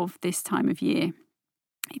symbols of this time of year.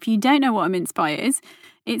 If you don't know what a mince pie is,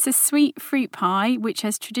 it's a sweet fruit pie which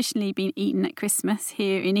has traditionally been eaten at Christmas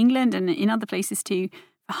here in England and in other places too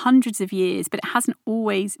for hundreds of years, but it hasn't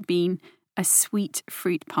always been a sweet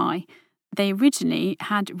fruit pie. They originally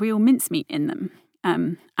had real mincemeat in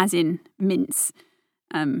them, as in mince,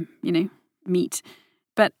 meat.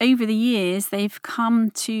 But over the years, they've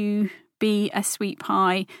come to be a sweet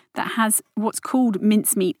pie that has what's called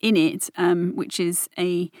mincemeat in it, which is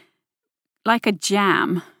like a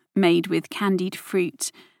jam made with candied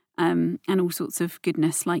fruit and all sorts of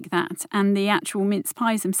goodness like that. And the actual mince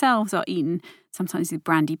pies themselves are eaten sometimes with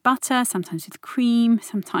brandy butter, sometimes with cream,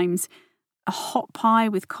 sometimes a hot pie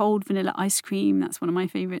with cold vanilla ice cream. That's one of my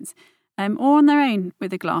favourites. Or on their own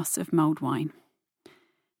with a glass of mulled wine.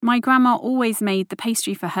 My grandma always made the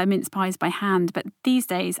pastry for her mince pies by hand, but these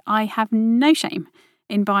days I have no shame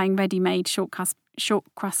in buying ready-made short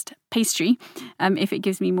crust pastry if it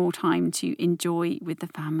gives me more time to enjoy with the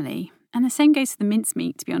family. And the same goes for the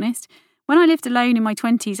mincemeat, to be honest. When I lived alone in my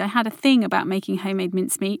 20s, I had a thing about making homemade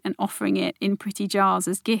mincemeat and offering it in pretty jars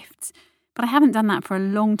as gifts, but I haven't done that for a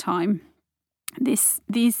long time. This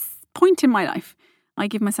point in my life, I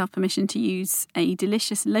give myself permission to use a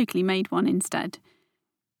delicious locally made one instead.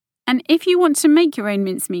 And if you want to make your own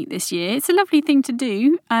mincemeat this year, it's a lovely thing to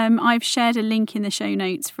do. I've shared a link in the show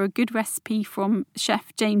notes for a good recipe from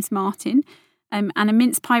Chef James Martin and a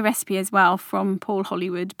mince pie recipe as well from Paul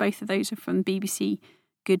Hollywood. Both of those are from BBC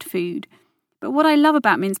Good Food. But what I love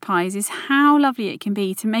about mince pies is how lovely it can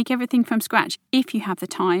be to make everything from scratch if you have the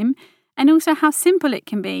time, and also how simple it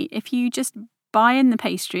can be if you just buy in the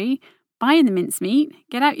pastry, buy in the mincemeat,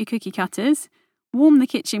 get out your cookie cutters, warm the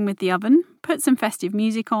kitchen with the oven, put some festive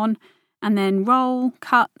music on, and then roll,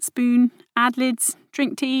 cut, spoon, add lids,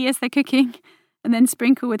 drink tea as they're cooking, and then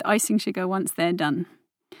sprinkle with icing sugar once they're done.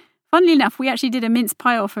 Funnily enough, we actually did a mince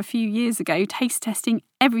pie off a few years ago, taste testing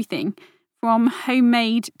everything from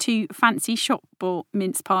homemade to fancy shop-bought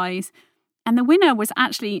mince pies. And the winner was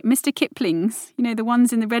actually Mr. Kipling's, the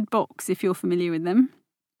ones in the red box, if you're familiar with them.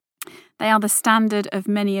 They are the standard of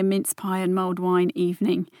many a mince pie and mulled wine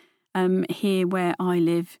evening here where I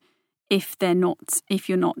live, if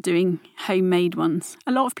you're not doing homemade ones.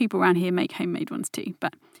 A lot of people around here make homemade ones too,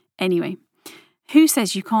 but anyway, who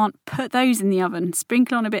says you can't put those in the oven,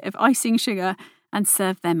 sprinkle on a bit of icing sugar and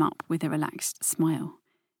serve them up with a relaxed smile?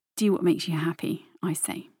 Do what makes you happy, I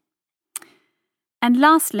say. And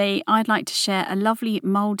lastly, I'd like to share a lovely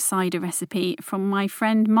mulled cider recipe from my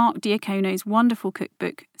friend Mark Diacono's wonderful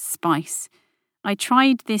cookbook, Spice. I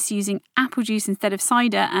tried this using apple juice instead of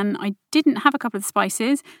cider, and I didn't have a couple of the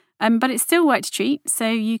spices, but it still worked a treat, so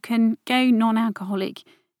you can go non-alcoholic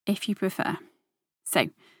if you prefer. So,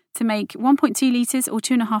 to make 1.2 litres or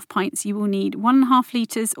 2.5 pints, you will need 1.5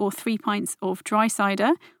 litres or 3 pints of dry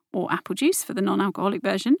cider, or apple juice for the non-alcoholic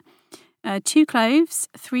version, 2 cloves,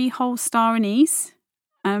 3 whole star anise,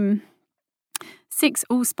 6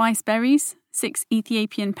 allspice berries, 6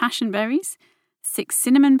 Ethiopian passion berries, 6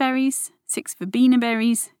 cinnamon berries, 6 verbena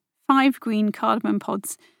berries, 5 green cardamom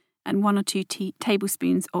pods, and 1 or 2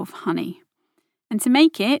 tablespoons of honey. And to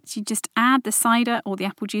make it, you just add the cider or the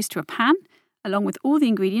apple juice to a pan, along with all the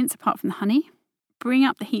ingredients apart from the honey. Bring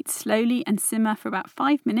up the heat slowly and simmer for about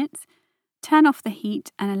 5 minutes. Turn off the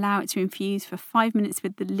heat and allow it to infuse for 5 minutes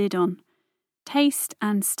with the lid on. Taste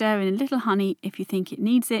and stir in a little honey if you think it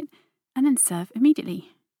needs it, and then serve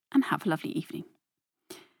immediately. And have a lovely evening.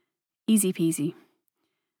 Easy peasy.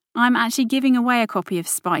 I'm actually giving away a copy of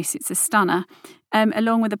Spice, it's a stunner,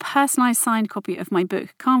 along with a personalised signed copy of my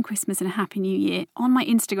book, Calm Christmas and a Happy New Year, on my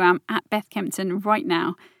Instagram at Beth Kempton right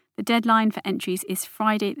now. The deadline for entries is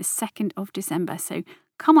Friday the 2nd of December, so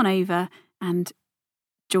come on over and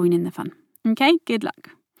join in the fun. Okay, good luck.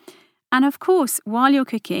 And of course, while you're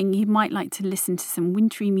cooking, you might like to listen to some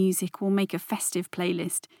wintry music or make a festive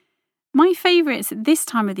playlist. My favourites at this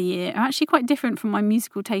time of the year are actually quite different from my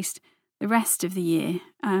musical taste the rest of the year,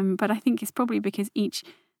 but I think it's probably because each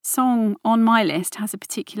song on my list has a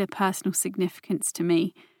particular personal significance to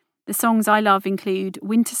me. The songs I love include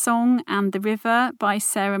Winter Song and The River by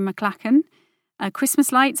Sarah McLachlan,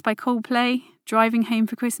 Christmas Lights by Coldplay, Driving Home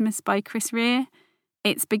for Christmas by Chris Rea,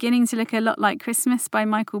 It's Beginning to Look a Lot Like Christmas by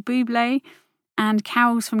Michael Bublé, and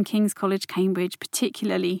carols from King's College, Cambridge,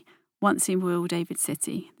 particularly Once in Royal David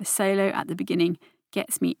City. The solo at the beginning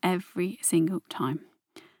gets me every single time.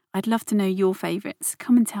 I'd love to know your favourites.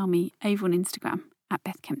 Come and tell me over on Instagram at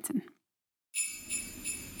Beth Kempton.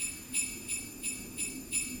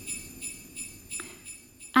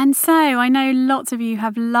 And so I know lots of you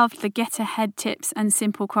have loved the get ahead tips and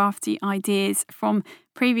simple crafty ideas from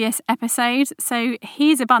previous episodes. So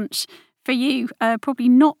here's a bunch for you. Probably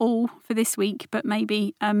not all for this week, but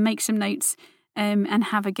maybe make some notes and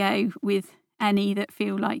have a go with any that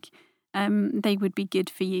feel like they would be good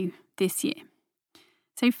for you this year.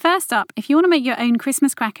 So first up, if you want to make your own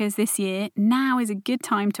Christmas crackers this year, now is a good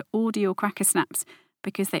time to order your cracker snaps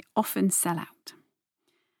because they often sell out.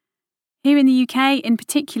 Here in the UK in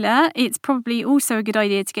particular, it's probably also a good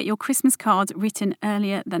idea to get your Christmas cards written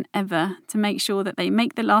earlier than ever to make sure that they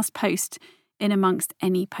make the last post in amongst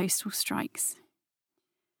any postal strikes.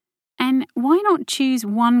 And why not choose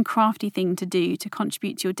one crafty thing to do to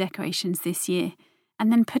contribute to your decorations this year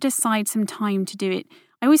and then put aside some time to do it?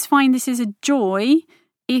 I always find this is a joy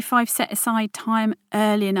if I've set aside time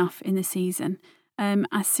early enough in the season.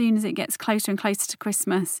 As soon as it gets closer and closer to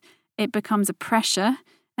Christmas, it becomes a pressure.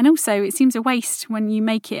 And also, it seems a waste when you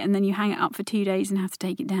make it and then you hang it up for 2 days and have to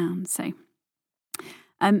take it down. So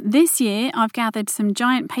this year, I've gathered some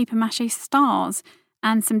giant paper mache stars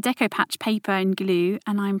and some Deco Patch paper and glue,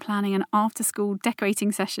 and I'm planning an after-school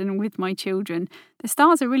decorating session with my children. The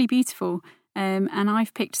stars are really beautiful, and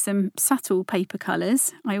I've picked some subtle paper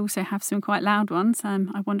colours. I also have some quite loud ones.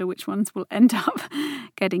 I wonder which ones will end up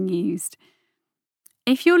getting used.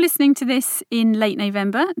 If you're listening to this in late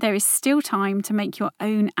November, there is still time to make your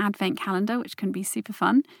own advent calendar, which can be super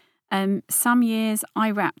fun. Some years I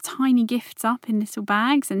wrap tiny gifts up in little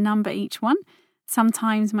bags and number each one.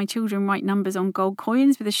 Sometimes my children write numbers on gold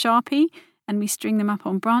coins with a Sharpie and we string them up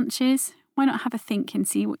on branches. Why not have a think and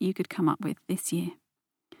see what you could come up with this year?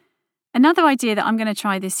 Another idea that I'm going to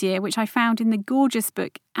try this year, which I found in the gorgeous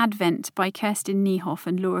book Advent by Kerstin Niehoff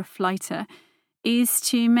and Laura Fleiter, is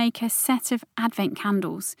to make a set of Advent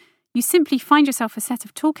candles. You simply find yourself a set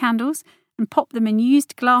of tall candles and pop them in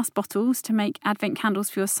used glass bottles to make Advent candles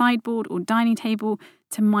for your sideboard or dining table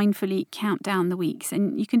to mindfully count down the weeks.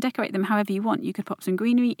 And you can decorate them however you want. You could pop some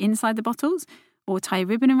greenery inside the bottles or tie a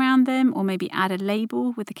ribbon around them or maybe add a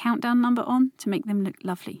label with the countdown number on to make them look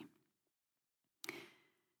lovely.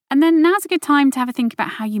 And then now's a good time to have a think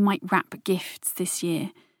about how you might wrap gifts this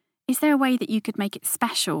year. Is there a way that you could make it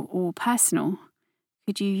special or personal?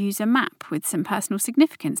 Could you use a map with some personal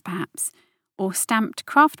significance, perhaps? Or stamped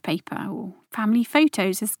craft paper or family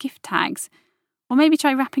photos as gift tags? Or maybe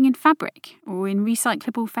try wrapping in fabric or in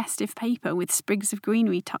recyclable festive paper with sprigs of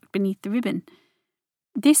greenery tucked beneath the ribbon.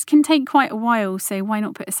 This can take quite a while, so why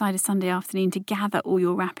not put aside a Sunday afternoon to gather all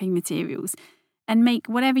your wrapping materials and make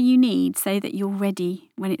whatever you need so that you're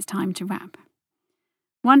ready when it's time to wrap.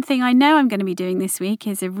 One thing I know I'm going to be doing this week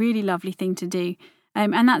is a really lovely thing to do.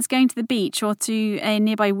 And that's going to the beach or to a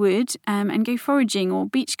nearby wood and go foraging or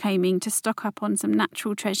beachcombing to stock up on some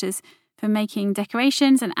natural treasures for making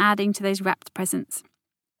decorations and adding to those wrapped presents.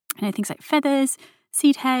 Things like feathers,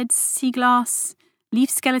 seed heads, sea glass, leaf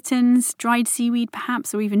skeletons, dried seaweed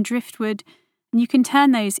perhaps, or even driftwood. And you can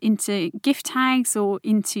turn those into gift tags or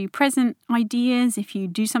into present ideas if you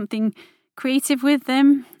do something creative with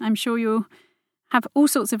them. I'm sure you'll have all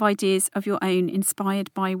sorts of ideas of your own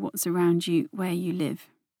inspired by what's around you where you live.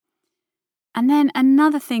 And then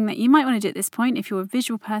another thing that you might want to do at this point, if you're a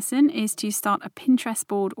visual person, is to start a Pinterest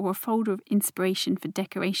board or a folder of inspiration for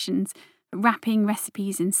decorations, wrapping,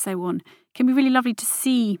 recipes, and so on. It can be really lovely to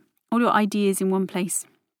see all your ideas in one place.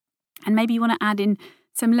 And maybe you want to add in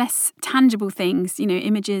some less tangible things,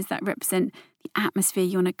 images that represent the atmosphere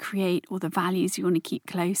you want to create or the values you want to keep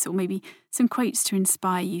close, or maybe some quotes to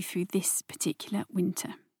inspire you through this particular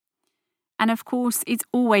winter. And of course, it's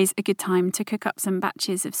always a good time to cook up some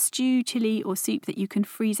batches of stew, chilli, or soup that you can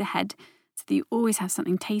freeze ahead so that you always have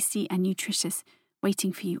something tasty and nutritious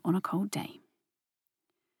waiting for you on a cold day.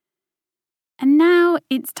 And now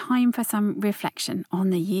it's time for some reflection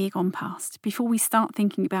on the year gone past before we start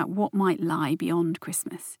thinking about what might lie beyond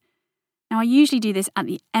Christmas. Now, I usually do this at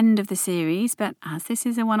the end of the series, but as this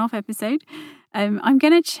is a one-off episode, I'm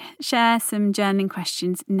going to share some journaling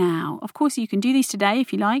questions now. Of course, you can do these today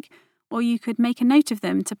if you like, or you could make a note of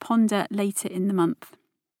them to ponder later in the month.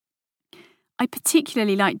 I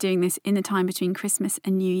particularly like doing this in the time between Christmas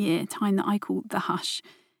and New Year, time that I call the hush.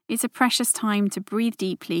 It's a precious time to breathe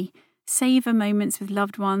deeply, savour moments with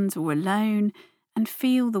loved ones or alone, and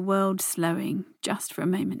feel the world slowing just for a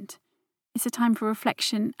moment. It's a time for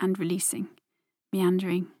reflection and releasing,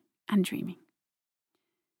 meandering and dreaming.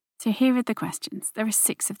 So here are the questions. There are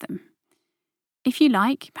 6 of them. If you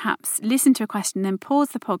like, perhaps listen to a question, then pause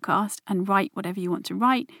the podcast and write whatever you want to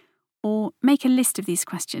write, or make a list of these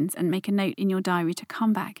questions and make a note in your diary to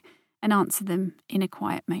come back and answer them in a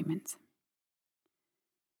quiet moment.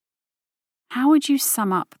 How would you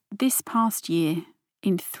sum up this past year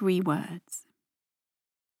in 3 words?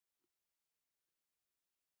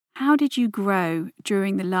 How did you grow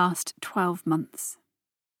during the last 12 months?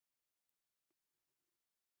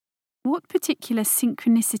 What particular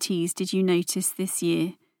synchronicities did you notice this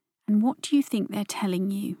year, and what do you think they're telling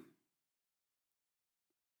you?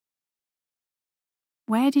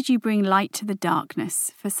 Where did you bring light to the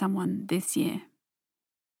darkness for someone this year?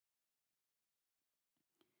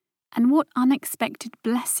 And what unexpected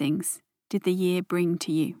blessings did the year bring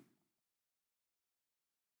to you?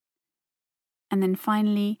 And then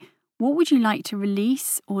finally, what would you like to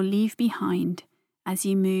release or leave behind as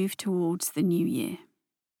you move towards the new year?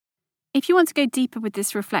 If you want to go deeper with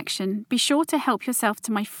this reflection, be sure to help yourself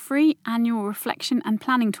to my free annual reflection and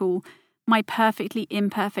planning tool, my Perfectly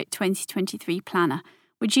Imperfect 2023 Planner,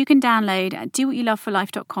 which you can download at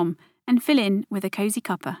dowhatyouloveforlife.com and fill in with a cosy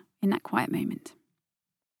cuppa in that quiet moment.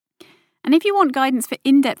 And if you want guidance for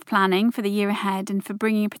in-depth planning for the year ahead and for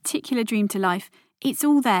bringing a particular dream to life, it's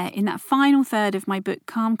all there in that final third of my book,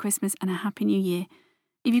 Calm Christmas and a Happy New Year.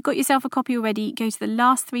 If you've got yourself a copy already, go to the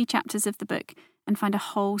last 3 chapters of the book and find a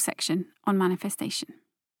whole section on manifestation.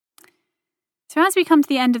 So as we come to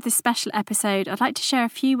the end of this special episode, I'd like to share a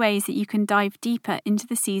few ways that you can dive deeper into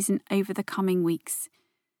the season over the coming weeks.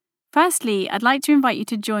 Firstly, I'd like to invite you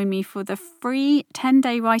to join me for the free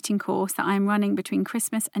 10-day writing course that I'm running between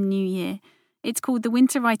Christmas and New Year. It's called the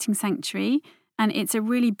Winter Writing Sanctuary, and it's a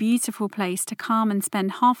really beautiful place to come and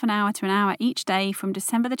spend half an hour to an hour each day from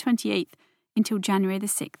December the 28th until January the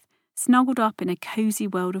 6th, snuggled up in a cosy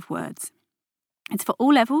world of words. It's for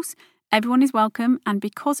all levels, everyone is welcome, and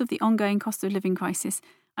because of the ongoing cost of living crisis,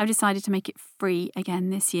 I've decided to make it free again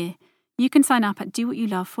this year. You can sign up at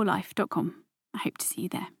dowhatyouloveforlife.com. I hope to see you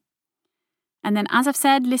there. And then, as I've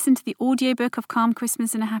said, listen to the audiobook of Calm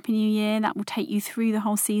Christmas and a Happy New Year. That will take you through the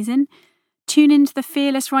whole season. Tune into the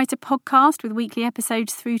Fearless Writer podcast with weekly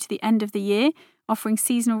episodes through to the end of the year, offering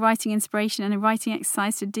seasonal writing inspiration and a writing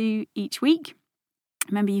exercise to do each week.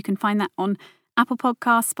 Remember, you can find that on Apple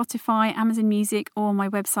Podcasts, Spotify, Amazon Music, or my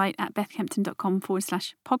website at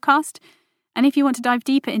bethkempton.com/podcast. And if you want to dive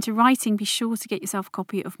deeper into writing, be sure to get yourself a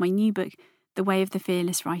copy of my new book, The Way of the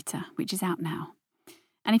Fearless Writer, which is out now.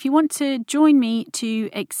 And if you want to join me to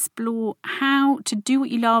explore how to do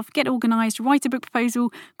what you love, get organised, write a book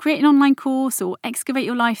proposal, create an online course, or excavate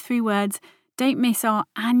your life through words, don't miss our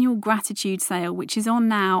annual gratitude sale, which is on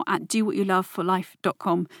now at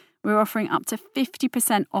dowhatyouloveforlife.com. We're offering up to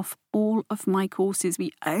 50% off all of my courses.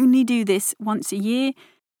 We only do this once a year.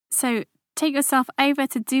 So take yourself over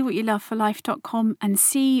to dowhatyouloveforlife.com and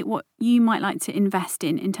see what you might like to invest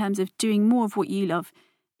in terms of doing more of what you love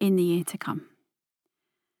in the year to come.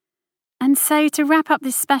 And so to wrap up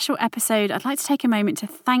this special episode, I'd like to take a moment to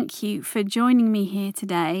thank you for joining me here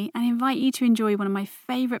today and invite you to enjoy one of my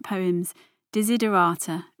favourite poems,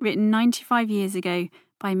 Desiderata, written 95 years ago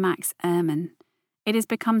by Max Ehrmann. It has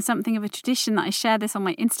become something of a tradition that I share this on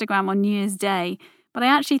my Instagram on New Year's Day, but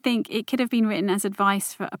I actually think it could have been written as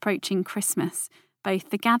advice for approaching Christmas,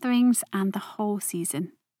 both the gatherings and the whole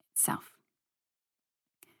season itself.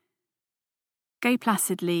 Go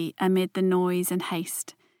placidly amid the noise and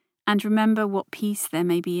haste, and remember what peace there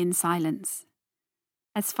may be in silence.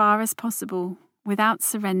 As far as possible, without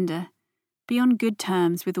surrender, be on good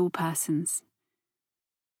terms with all persons.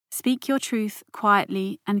 Speak your truth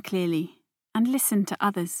quietly and clearly, and listen to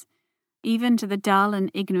others, even to the dull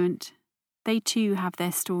and ignorant. They too have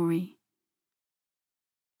their story.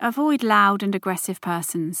 Avoid loud and aggressive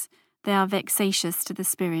persons. They are vexatious to the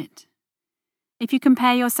spirit. If you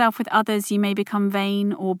compare yourself with others, you may become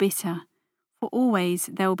vain or bitter, for always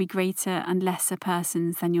there will be greater and lesser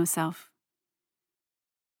persons than yourself.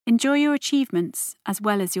 Enjoy your achievements as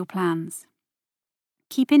well as your plans.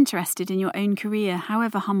 Keep interested in your own career,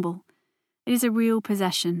 however humble. It is a real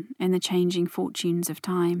possession in the changing fortunes of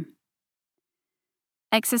time.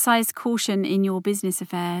 Exercise caution in your business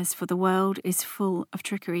affairs, for the world is full of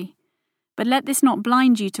trickery. But let this not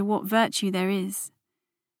blind you to what virtue there is.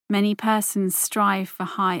 Many persons strive for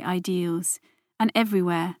high ideals, and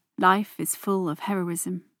everywhere life is full of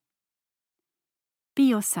heroism. Be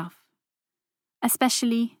yourself.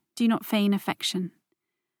 Especially, do not feign affection.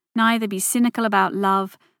 Neither be cynical about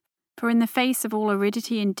love, for in the face of all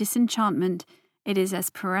aridity and disenchantment, it is as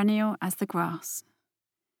perennial as the grass.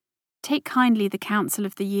 Take kindly the counsel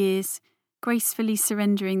of the years, gracefully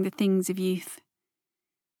surrendering the things of youth.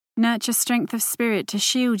 Nurture strength of spirit to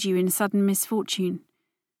shield you in sudden misfortune,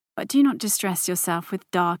 but do not distress yourself with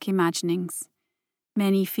dark imaginings.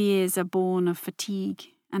 Many fears are born of fatigue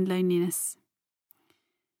and loneliness.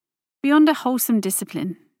 Beyond a wholesome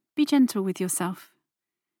discipline, be gentle with yourself.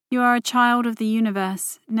 You are a child of the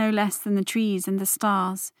universe, no less than the trees and the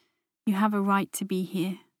stars. You have a right to be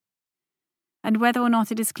here. And whether or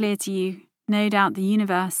not it is clear to you, no doubt the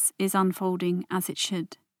universe is unfolding as it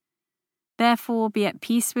should. Therefore, be at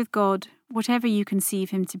peace with God, whatever you conceive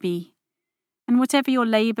him to be, and whatever your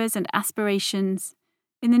labours and aspirations,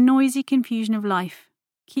 in the noisy confusion of life,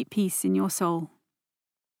 keep peace in your soul.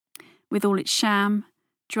 With all its sham,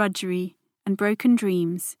 drudgery, and broken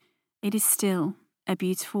dreams, it is still a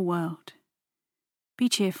beautiful world. Be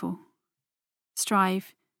cheerful.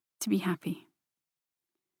 Strive to be happy.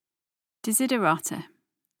 Desiderata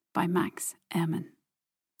by Max Ehrmann.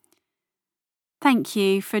 Thank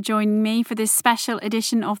you for joining me for this special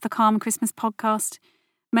edition of the Calm Christmas podcast.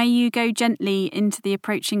 May you go gently into the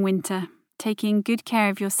approaching winter, taking good care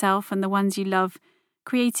of yourself and the ones you love,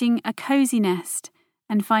 creating a cosy nest,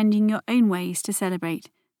 and finding your own ways to celebrate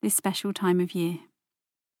this special time of year.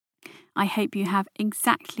 I hope you have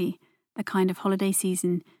exactly the kind of holiday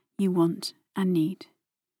season you want and need.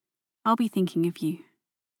 I'll be thinking of you.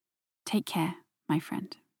 Take care, my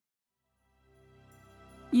friend.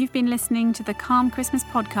 You've been listening to the Calm Christmas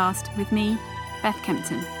podcast with me, Beth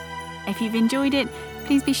Kempton. If you've enjoyed it,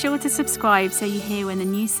 please be sure to subscribe so you hear when the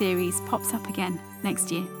new series pops up again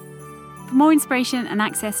next year. For more inspiration and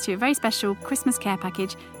access to a very special Christmas care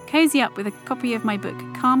package, cozy up with a copy of my book,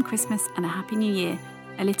 Calm Christmas and a Happy New Year,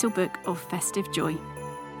 a little book of festive joy.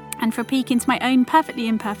 And for a peek into my own perfectly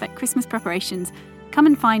imperfect Christmas preparations, come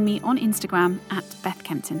and find me on Instagram at Beth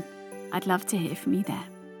Kempton. I'd love to hear from you there.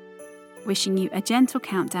 Wishing you a gentle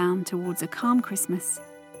countdown towards a calm Christmas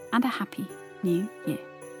and a happy New Year.